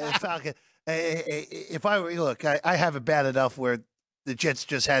 Falcon. If I were, look, I have it bad enough where the Jets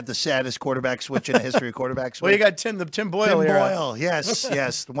just had the saddest quarterback switch in the history of quarterbacks. Well, you got Tim Boyle. Tim Boyle,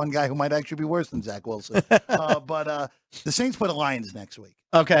 yes, the one guy who might actually be worse than Zach Wilson. But the Saints play the Lions next week.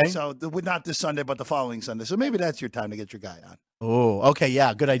 Okay. So not this Sunday, but the following Sunday. So maybe that's your time to get your guy on. Oh, okay,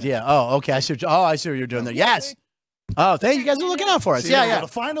 yeah, good idea. Oh, okay, I see what you're doing there. Yes. Oh, thank you guys are looking out for us. Yeah. The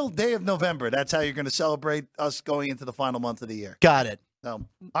final day of November. That's how you're going to celebrate us going into the final month of the year. Got it. So,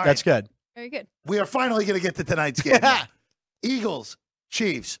 all right. That's good. Very good. We are finally going to get to tonight's game. Yeah. Eagles,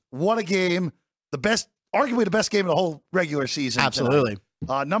 Chiefs. What a game. Arguably the best game of the whole regular season. Absolutely.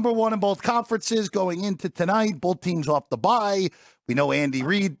 Number one in both conferences going into tonight. Both teams off the bye. We know Andy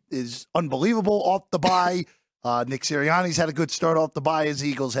Reid is unbelievable off the bye. Nick Sirianni's had a good start off the bye as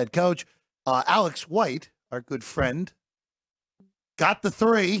Eagles head coach. Alex White, our good friend, got the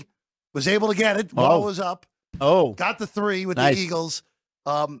 3, was able to get it while it was up. Oh. Got the 3 with nice. the Eagles.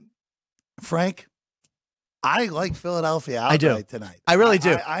 Frank, I like Philadelphia I do tonight. I really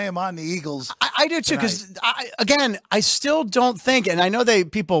do. I am on the Eagles. I do too, because I still don't think, and I know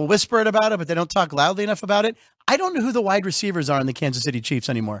people whisper it about it, but they don't talk loudly enough about it. I don't know who the wide receivers are in the Kansas City Chiefs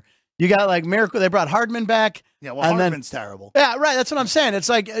anymore. You got like Miracle. They brought Hardman back. Yeah, well, Hardman's terrible. Yeah, right. That's what I'm saying. It's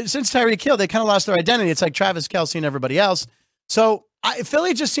like since Tyreek Hill, they kind of lost their identity. It's like Travis Kelce and everybody else. So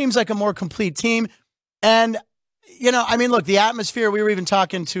Philly just seems like a more complete team. And, look, the atmosphere, we were even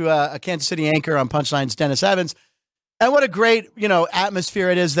talking to a Kansas City anchor on Punchlines, Dennis Evans, and what a great, atmosphere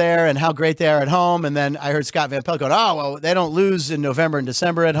it is there and how great they are at home. And then I heard Scott Van Pelt going, oh, well, they don't lose in November and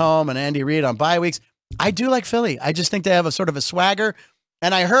December at home, and Andy Reid on bye weeks. I do like Philly. I just think they have a sort of a swagger.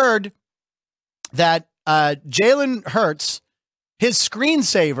 And I heard that Jalen Hurts, his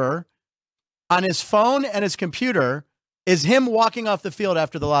screensaver on his phone and his computer is him walking off the field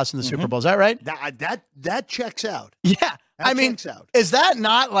after the loss in the Super Bowl. Is that right? That checks out. Yeah. Checks out. Is that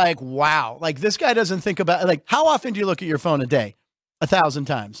not like, wow? Like this guy doesn't think about, like, how often do you look at your phone a day? 1,000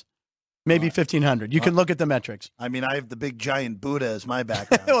 times. Maybe 1,500. You can look at the metrics. I have the big giant Buddha as my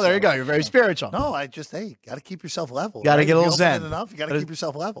background. Well, there you go. You're very spiritual. No, got to keep yourself level. Got to get a little zen. Enough. You got to keep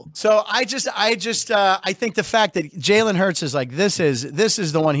yourself level. So I think the fact that Jalen Hurts is like, this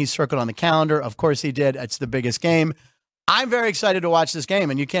is the one he's circled on the calendar. Of course he did. It's the biggest game. I'm very excited to watch this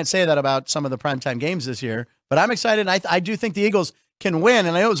game, and you can't say that about some of the primetime games this year, but I'm excited. And I do think the Eagles can win,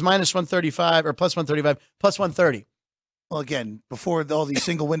 and I know it was minus 135 or plus 135, plus 130. Well, again, before all these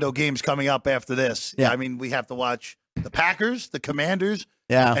single window games coming up after this, we have to watch the Packers, the Commanders,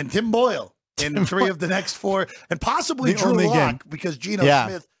 and Tim Boyle in 3 of the next 4, and possibly Drew Lock because Geno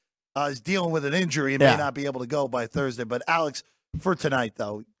Smith is dealing with an injury and may not be able to go by Thursday. But Alex, for tonight,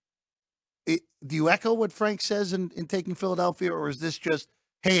 though, do you echo what Frank says in taking Philadelphia, or is this just,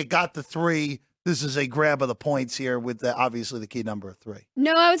 hey, it got the 3, this is a grab of the points here with obviously the key number of 3?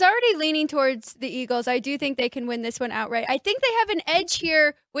 No, I was already leaning towards the Eagles. I do think they can win this one outright. I think they have an edge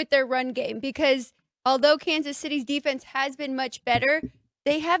here with their run game because although Kansas City's defense has been much better,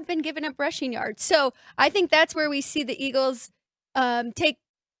 they have been giving up rushing yards. So I think that's where we see the Eagles take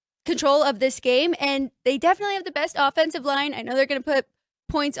control of this game, and they definitely have the best offensive line. I know they're going to put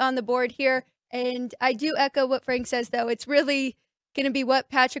points on the board here, and I do echo what Frank says, though. It's really going to be what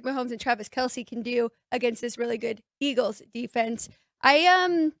Patrick Mahomes and Travis Kelce can do against this really good Eagles defense.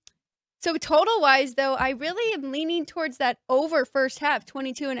 So total-wise, though, I really am leaning towards that over first half,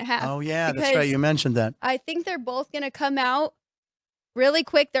 22.5. Oh, yeah, that's right. You mentioned that. I think they're both going to come out really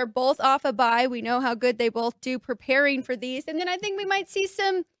quick. They're both off a bye. We know how good they both do preparing for these. And then I think we might see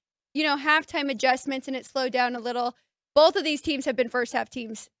some, halftime adjustments and it slow down a little. Both of these teams have been first-half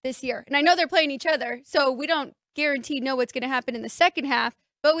teams this year. And I know they're playing each other, so we don't know what's going to happen in the second half.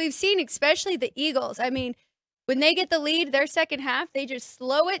 But we've seen, especially the Eagles. I mean, when they get the lead, their second half, they just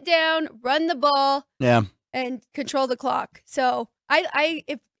slow it down, run the ball, and control the clock. So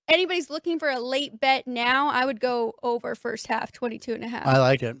if anybody's looking for a late bet now, I would go over first half, 22.5. I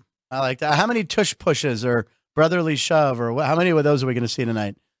like it. I like that. How many tush pushes or brotherly shove or how many of those are we going to see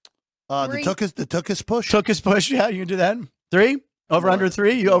tonight? The Tookus push. Tookus push. Yeah, you can do that. 3 over More. under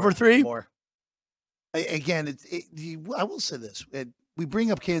 3. You More. over 3? More. Again, I will say this: we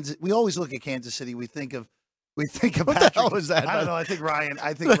bring up Kansas. We always look at Kansas City. We think of What Patrick. the hell was that? I don't know. I think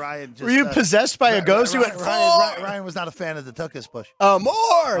Ryan. Just, Were you possessed by a ghost? You went Ryan was not a fan of the Tookus push. Oh,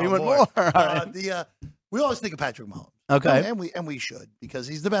 more. You went more. All right. We always think of Patrick Mahomes. Okay. And we should, because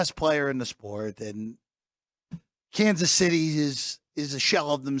he's the best player in the sport, and Kansas City is a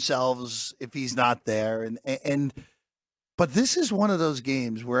shell of themselves if he's not there. But this is one of those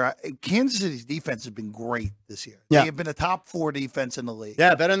games where Kansas City's defense has been great this year. Yeah. They have been a top 4 defense in the league.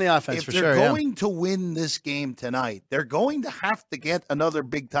 Yeah, better than the offense for sure. If they're going to win this game tonight, they're going to have to get another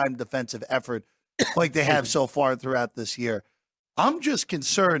big-time defensive effort like they have so far throughout this year. I'm just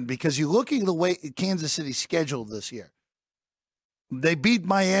concerned because you look at the way Kansas City's scheduled this year. They beat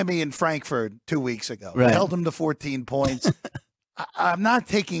Miami and Frankfurt 2 weeks ago. Right. They held them to 14 points. I'm not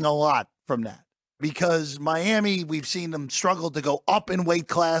taking a lot from that because Miami, we've seen them struggle to go up in weight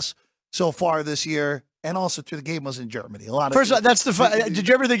class so far this year, and also the game was in Germany. First of all, that's the fun. Did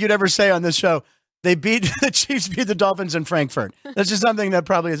you ever think you'd ever say on this show, the Chiefs beat the Dolphins in Frankfurt? That's just something that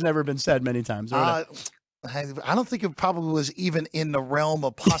probably has never been said many times. I don't think it probably was even in the realm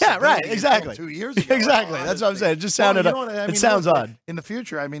of possibility. Yeah, right. Exactly. 2 years ago. Exactly. That's what I'm saying. It just sounded. It sounds odd. In the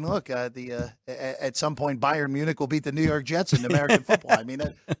future, I mean, look, at some point, Bayern Munich will beat the New York Jets in American football. I mean,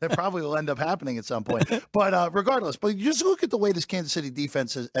 that probably will end up happening at some point. But regardless, you just look at the way this Kansas City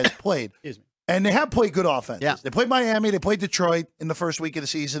defense has played. Excuse me. And they have played good offense. Yeah. They played Miami. They played Detroit in the first week of the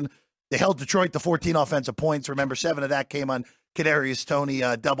season. They held Detroit to 14 offensive points. Remember, 7 of that came on Kadarius Toney,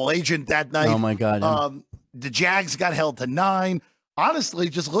 double agent that night. Oh, my God. Yeah. The Jags got held to 9. Honestly,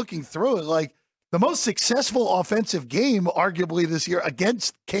 just looking through it, like the most successful offensive game, arguably this year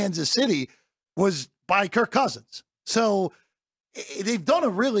against Kansas City, was by Kirk Cousins. So they've done a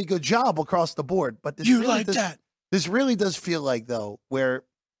really good job across the board. But this This really does feel like, though, where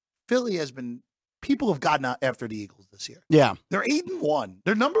Philly has been. People have gotten out after the Eagles this year. Yeah, they're 8-1.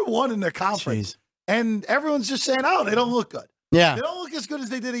 They're number 1 in their conference, Jeez. and everyone's just saying, "Oh, they don't look good. Yeah, they don't look as good as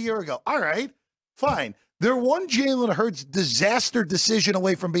they did a year ago." All right, fine. They're one Jalen Hurts disaster decision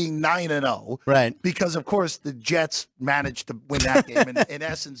away from being 9-0. Right. Because, of course, the Jets managed to win that game. And in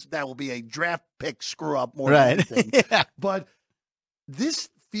essence, that will be a draft pick screw up more than anything. Yeah. But this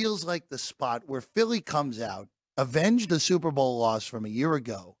feels like the spot where Philly comes out, avenge the Super Bowl loss from a year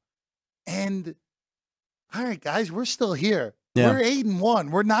ago. And, all right, guys, we're still here. Yeah. We're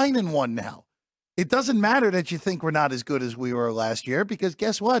 8-1. We're 9-1 now. It doesn't matter that you think we're not as good as we were last year because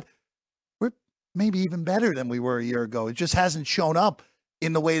guess what? Maybe even better than we were a year ago. It just hasn't shown up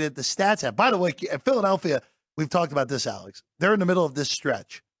in the way that the stats have. By the way, at Philadelphia, we've talked about this, Alex. They're in the middle of this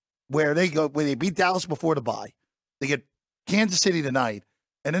stretch where they beat Dallas before the bye. They get Kansas City tonight,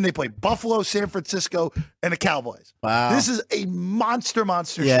 and then they play Buffalo, San Francisco, and the Cowboys. Wow. This is a monster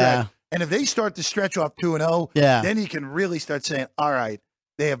stretch. And if they start to stretch off 2-0, then you can really start saying, all right,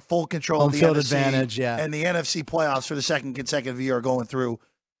 they have full control of the field NFC advantage, and the NFC playoffs for the second consecutive year are going through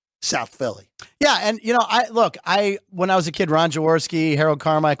South Philly. Yeah, and when I was a kid, Ron Jaworski, Harold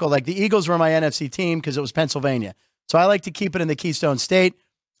Carmichael, like the Eagles were my NFC team because it was Pennsylvania. So I like to keep it in the Keystone State.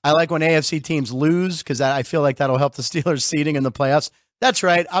 I like when AFC teams lose because I feel like that'll help the Steelers' seeding in the playoffs. That's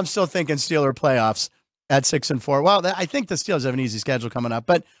right. I'm still thinking Steeler playoffs at 6-4. Well, I think the Steelers have an easy schedule coming up,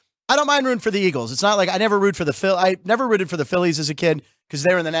 but I don't mind rooting for the Eagles. It's not like I never rooted for the Phillies as a kid because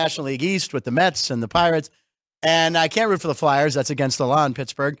they were in the National League East with the Mets and the Pirates. And I can't root for the Flyers. That's against the law in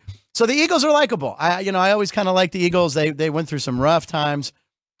Pittsburgh. So the Eagles are likable. I always kind of like the Eagles. They went through some rough times.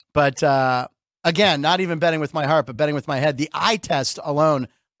 But, again, not even betting with my heart, but betting with my head. The eye test alone,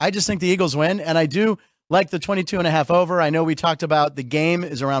 I just think the Eagles win. And I do like the 22.5 over. I know we talked about the game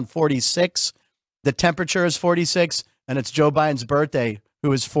is around 46. The temperature is 46. And it's Joe Biden's birthday,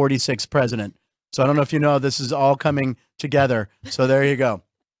 who is 46th president. So I don't know if you know, this is all coming together. So there you go.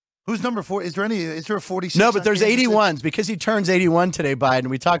 Who's number 4? Is there a 46? No, but there's 81s because he turns 81 today, Biden.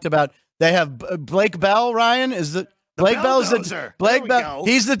 We talked about they have Blake Bell, Ryan, is the Blake Bell's the Blake Bell.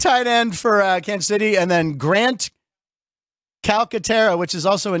 He's the tight end for Kansas City, and then Grant Calcaterra, which is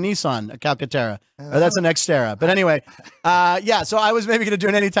also a Nissan, a Calcaterra. Or that's an Xterra. But anyway, yeah, so I was maybe going to do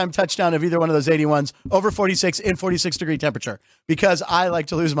an anytime touchdown of either one of those 81s over 46 in 46-degree temperature because I like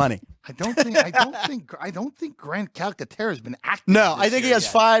to lose money. I don't think Grant Calcaterra has been active. No, I think he has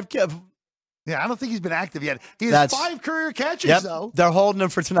 5. Yeah, I don't think he's been active yet. He has 5 career catches, though. They're holding him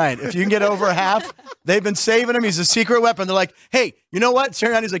for tonight. If you can get over half, they've been saving him. He's a secret weapon. They're like, hey, you know what?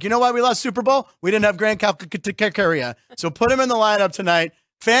 Sirianni's like, you know why we lost Super Bowl? We didn't have Grant Calcaterra. So put him in the lineup tonight.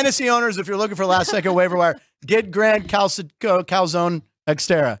 Fantasy owners, if you're looking for last-second waiver wire, get Grant Calzone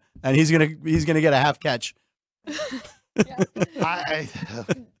Xterra, and he's gonna get a half catch.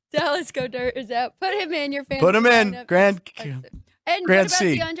 Dallas Go Dirt is out. Put him in your fantasy. Put him in, lineup. Grant. And Grant what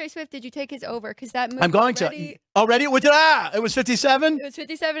about C. DeAndre Swift? Did you take his over? Because that moved I'm going already, to. Already? It was 57? It was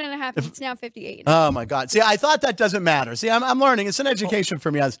 57 and a half. It's now 58. Oh, my God. See, I thought that doesn't matter. See, I'm learning. It's an education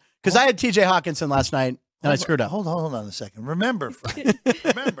for me. Because I had TJ Hawkinson last night, and I screwed up. Hold on a second. Remember, Frank.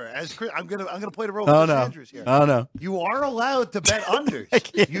 As Chris, I'm gonna play the role Oh, of Chris no. Andrews here. Oh, no. You are allowed to bet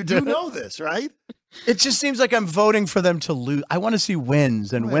unders. You do know this, right? It just seems like I'm voting for them to lose. I want to see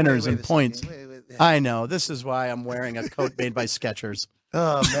wins and winners and points. I know. This is why I'm wearing a coat made by Skechers.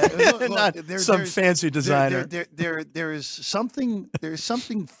 Oh man! Look, Not some fancy designer. There is something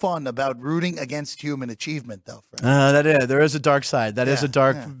fun about rooting against human achievement, though. There is a dark side. That is a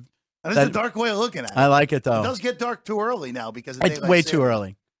dark. Yeah. That is a dark way of looking at it. I like it though. It does get dark too early now because of It's way too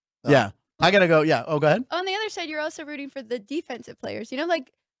early. Yeah, I gotta go. Yeah. Oh, go ahead. On the other side, you're also rooting for the defensive players. You know, like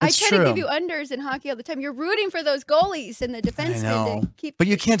It's I try true. to give you unders in hockey all the time. You're rooting for those goalies and the defensemen. I know. To keep, But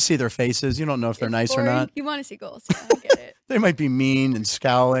you can't see their faces. You don't know if they're it's nice boring. or not. You want to see goals. Yeah, I get it. They might be mean and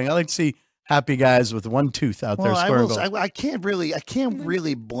scowling. I like to see happy guys with one tooth out there scoring goals. I can't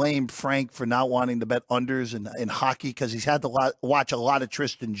really blame Frank for not wanting to bet unders in hockey because he's had to watch a lot of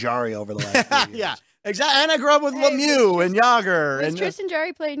Tristan Jarry over the last few years. Yeah, exactly. And I grew up with Lemieux and Yager. Was And Tristan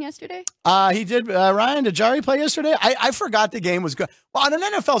Jarry playing yesterday? he did. Ryan, did Jarry play yesterday? I forgot the game was good. Well, on an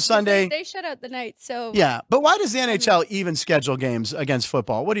NFL Sunday. They shut out the night, so Yeah, but why does the NHL even schedule games against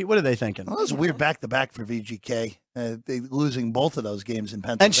football? What are they thinking? Well, it was weird back-to-back for VGK. They losing both of those games in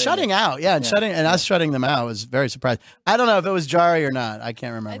Pennsylvania. And shutting out, us shutting them out was very surprising. I don't know if it was Jarry or not. I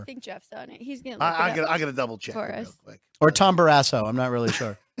can't I remember. think Jeff's on it. He's gonna. I got to double check for it real us. quick. Or Tom Barrasso. I'm not really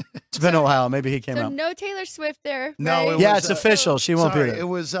sure. It's been a while. Maybe he came So out. no Taylor Swift there. No, right? it Yeah, was, it's official. She won't sorry, be there. It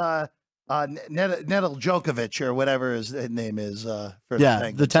was Nedel Djokovic or whatever his name is. For Yeah,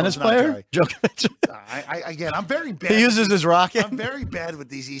 thing. the So tennis it's not player, Jarry. Djokovic. Again, I'm very bad. He uses his rocket. I'm very bad with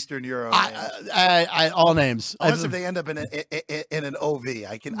these Eastern Euro names. I all names. Unless if they end up in an OV,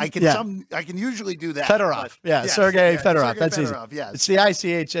 I can usually do that. Fedorov. but- Yeah, yes, Sergei yeah, Fedorov. Sergei That's easy. Fedorov, yes. It's the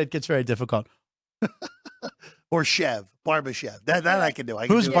ICH. It gets very difficult. Or Shev, Barbashev. That I can do.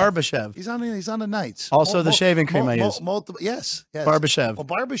 Who's do Barbashev? He's on the Knights. Also the shaving cream I use. Multiple, yes. Barbashev. Well,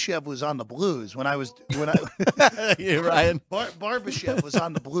 Barbashev was on the Blues when I You, Ryan. Barbashev was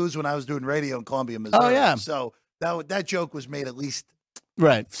on the Blues when I was doing radio in Columbia, Missouri. Oh, yeah. So that joke was made at least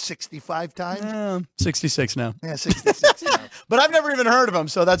Right. 65 times. 66 now. Yeah, 66 now. But I've never even heard of him,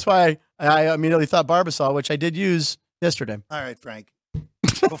 so that's why I immediately thought Barbasol, which I did use yesterday. All right, Frank.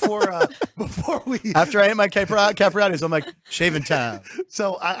 Before we After I ate my capriati's, I'm like, shaving time.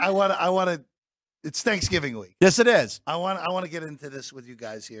 So I want to. It's Thanksgiving week. Yes, it is. I want to get into this with you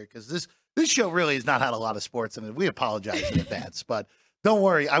guys here because this show really has not had a lot of sports in it. We apologize in advance, but don't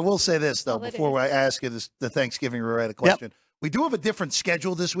worry. I will say this though before I ask you the Thanksgiving Roulette question. Yep. We do have a different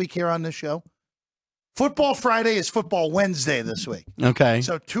schedule this week here on this show. Football Friday is Football Wednesday this week. Okay.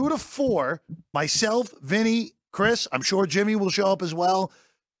 So 2 to 4, myself, Vinny, Chris. I'm sure Jimmy will show up as well.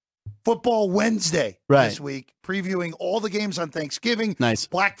 Football Wednesday this week, previewing all the games on Thanksgiving,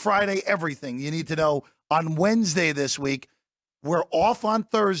 Black Friday, everything you need to know on Wednesday this week. We're off on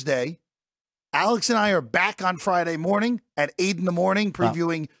Thursday. Alex and I are back on Friday morning at 8 in the morning,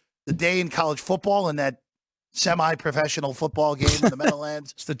 previewing the day in college football and that semi-professional football game in the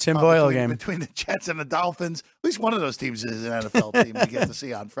Meadowlands. It's the Tim Boyle game. Between the Jets and the Dolphins. At least one of those teams is an NFL team we get to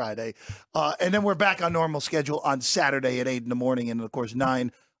see on Friday. And then we're back on normal schedule on Saturday at 8 in the morning and, of course,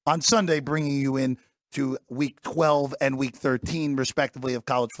 9 on Sunday, bringing you in to Week 12 and Week 13, respectively, of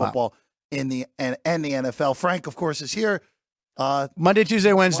college football in the and the NFL. Frank, of course, is here. Monday,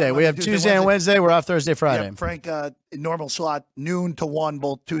 Tuesday, Wednesday. We have Tuesday and Wednesday. We're off Thursday, Friday. Yeah, Frank, normal slot, noon to 1,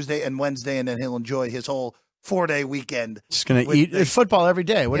 both Tuesday and Wednesday, and then he'll enjoy his whole 4-day weekend. Just going to eat football every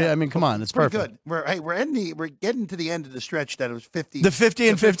day. What do you, I mean, come on. It's perfect. Good. We're getting to the end of the stretch that it was 50. The 50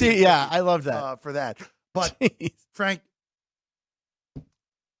 and 50? Yeah, I love that. For that. But, Frank,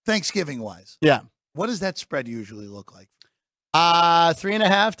 Thanksgiving-wise, yeah, what does that spread usually look like?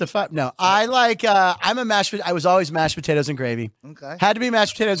 3.5 to 5. No, I like. I was always mashed potatoes and gravy. Okay. Had to be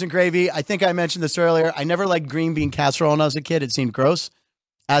mashed potatoes and gravy. I think I mentioned this earlier. I never liked green bean casserole when I was a kid. It seemed gross.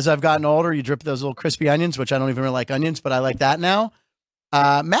 As I've gotten older, you drip those little crispy onions, which I don't even really like onions, but I like that now.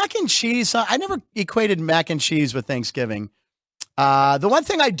 Mac and cheese. I never equated mac and cheese with Thanksgiving. The one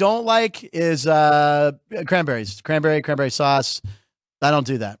thing I don't like is cranberries. Cranberry sauce. I don't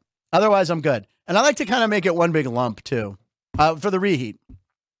do that. Otherwise, I'm good. And I like to kind of make it one big lump, too, for the reheat.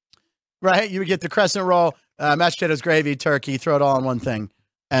 Right? You would get the crescent roll, mashed potatoes, gravy, turkey, throw it all in one thing.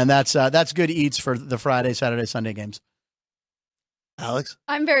 And that's good eats for the Friday, Saturday, Sunday games. Alex?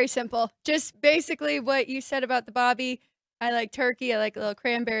 I'm very simple. Just basically what you said about the Bobby. I like turkey. I like a little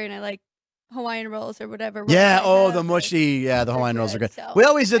cranberry, and I like Hawaiian rolls or whatever. Yeah. rolls I Oh, have. the mushy. Yeah, the Hawaiian rolls are good. So, We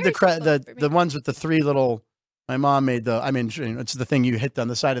always did very simple for me. the ones with the three little. My mom made it's the thing you hit on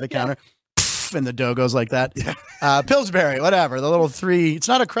the side of the counter, and the dough goes like that. Pillsbury, whatever. The little three. It's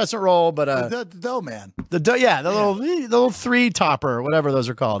not a crescent roll, but The dough man. the dough. Yeah, the little three topper, whatever those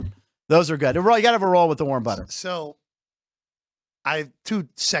are called. Those are good. You got to have a roll with the warm butter. So I have two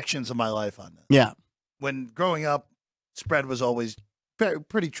sections of my life on this. Yeah. When growing up, spread was always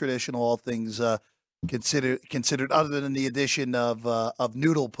pretty traditional, all things considered, other than the addition of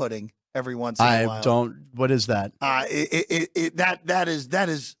noodle pudding every once in a while. I don't. What is that? That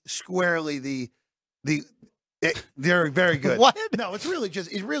is squarely they're very good. What? No, it's really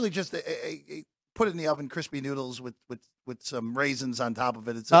just a put it in the oven, crispy noodles with some raisins on top of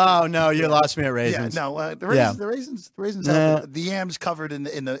it. Oh no, you lost me at raisins. Yeah, no, the raisins. The yams covered in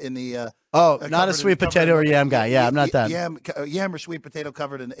the. Not a sweet potato or yam guy. Yeah, I'm not that. Yam or sweet potato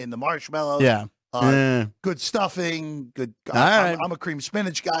covered in the marshmallows. Yeah. Good stuffing. Good. All right. I'm a cream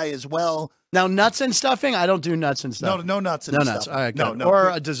spinach guy as well. Now nuts and stuffing. I don't do nuts and stuff. No nuts. No nuts. All right. No. Or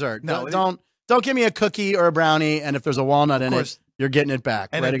a dessert. No, don't give me a cookie or a brownie. And if there's a walnut in it, you're getting it back.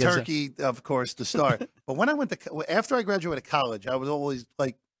 And right a against turkey, of course, to start. But when I went after I graduated college, I was always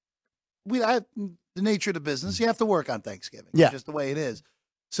like, I have the nature of the business. You have to work on Thanksgiving. Yeah. It's just the way it is.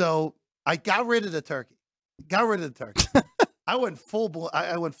 So I got rid of the turkey. I went full blown.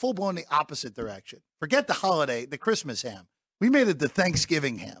 I went full blown the opposite direction. Forget the holiday, the Christmas ham. We made it the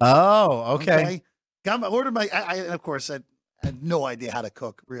Thanksgiving ham. Oh, okay. Ordered my. And of course, I had no idea how to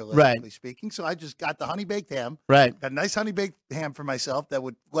cook, realistically speaking. So I just got the honey baked ham. Right. Got a nice honey baked ham for myself that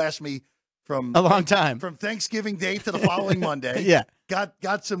would last me from a long time, from Thanksgiving Day to the following Monday. Yeah.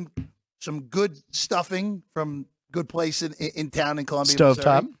 Got some good stuffing from good place in town in Columbia,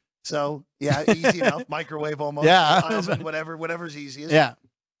 Stovetop. Missouri. So yeah, easy enough. Microwave almost. Yeah. Oven, whatever's easiest. Yeah.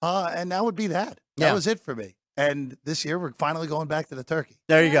 And that would be that. That was it for me. And this year we're finally going back to the turkey.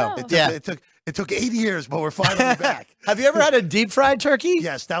 There you go. Wow. It took 8 years, but we're finally back. Have you ever had a deep fried turkey?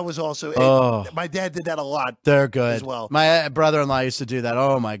 Yes, that was also. Oh. My dad did that a lot. They're good as well. My brother-in-law used to do that.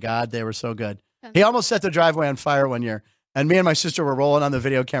 Oh my God, they were so good. He almost set the driveway on fire one year, and me and my sister were rolling on the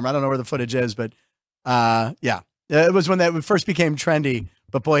video camera. I don't know where the footage is, but it was when that first became trendy.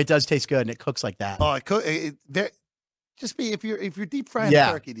 But boy, it does taste good, and it cooks like that. Oh, just be if you're deep frying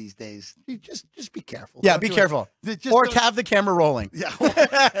turkey these days, you just be careful. Yeah, be careful. Or have the camera rolling. Yeah,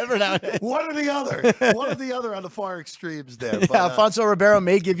 one or the other on the far extremes there. But, Alfonso Ribeiro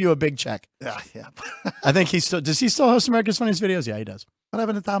may give you a big check. Yeah. I think does he still host America's Funniest Videos? Yeah, he does. What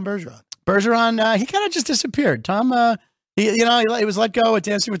happened to Tom Bergeron? Bergeron, he kind of just disappeared. Tom, he was let go at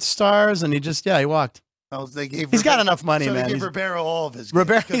Dancing with the Stars, and he walked. He's got enough money, so man. They gave Ribeiro all of his.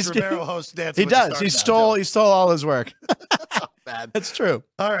 Ribeiro hosts Dancing. He does. He stole all his work. Bad. That's true.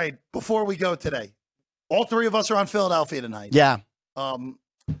 All right. Before we go today, all three of us are on Philadelphia tonight. Yeah.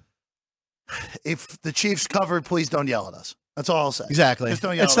 If the Chiefs cover, please don't yell at us. That's all I'll say. Exactly. Just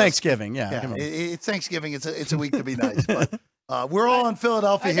don't yell it's at us. Thanksgiving. Yeah. It's Thanksgiving. It's a week to be nice. But we're all in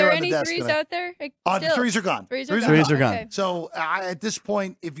Philadelphia Are here there on the any desk threes tonight. out there? The threes are gone. Threes are gone. Okay. So at this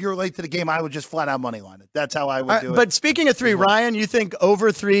point, if you're late to the game, I would just flat out money line it. That's how I would do it. But speaking of three, Ryan, you think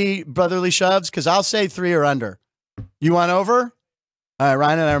over 3 brotherly shoves? Because I'll say 3 or under. You want over? All right,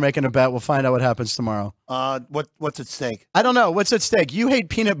 Ryan and I are making a bet. We'll find out what happens tomorrow. What's at stake? I don't know. What's at stake? You hate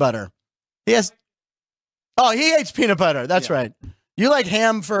peanut butter. He hates peanut butter. That's right. You like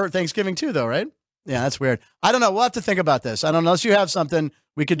ham for Thanksgiving too, though, right? Yeah, that's weird. I don't know. We'll have to think about this. I don't know. Unless you have something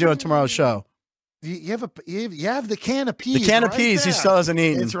we could do on tomorrow's show. You have the can of peas. The can of right peas there. he still hasn't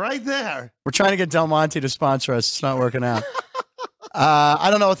eaten. It's right there. We're trying to get Del Monte to sponsor us. It's not working out. I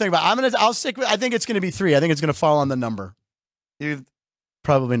don't know what to think about. I'll stick with. I think it's going to be 3. I think it's going to fall on the number.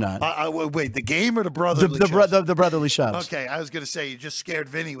 Probably not. Wait, the game or the brotherly the brotherly shoves. Okay, I was going to say you just scared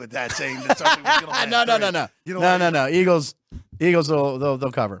Vinny with that, saying that something was going to last. No. Eagles will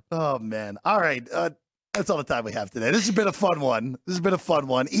they'll cover. Oh man! All right. That's all the time we have today. This has been a fun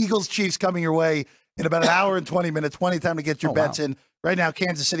one. Eagles Chiefs coming your way in about an hour and 20 minutes. Plenty of time to get your bets in. Right now,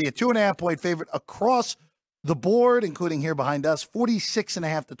 Kansas City, a 2.5-point favorite across the board, including here behind us.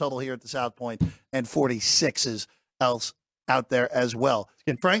 46.5 the total here at the South Point, and 46 else out there as well.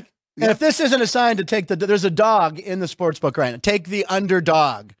 Frank? And if this isn't a sign to take there's a dog in the sports book right now. Take the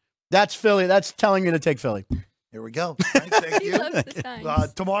underdog. That's Philly. That's telling you to take Philly. Here we go. Frank, thank you. He loves the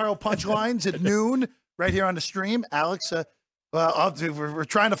signs. Tomorrow, punchlines at noon, right here on the stream. Alex, we're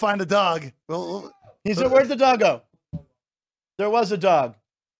trying to find a dog. He said, where'd the dog go? There was a dog.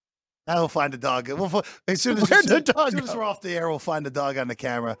 I'll find a dog. As soon as we're off the air, we'll find a dog on the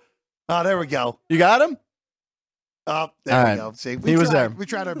camera. Oh, there we go. You got him? Oh, there we go. See, he was there. We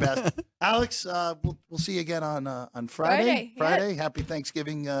tried our best. Alex, we'll see you again on Friday. Friday. Happy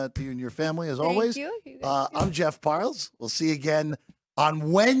Thanksgiving to you and your family, as Thank always. you. I'm Jeff Parles. We'll see you again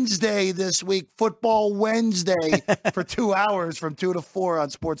on Wednesday this week, Football Wednesday, for 2 hours from 2 to 4 on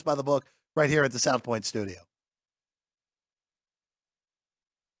Sports by the Book, right here at the South Point Studio.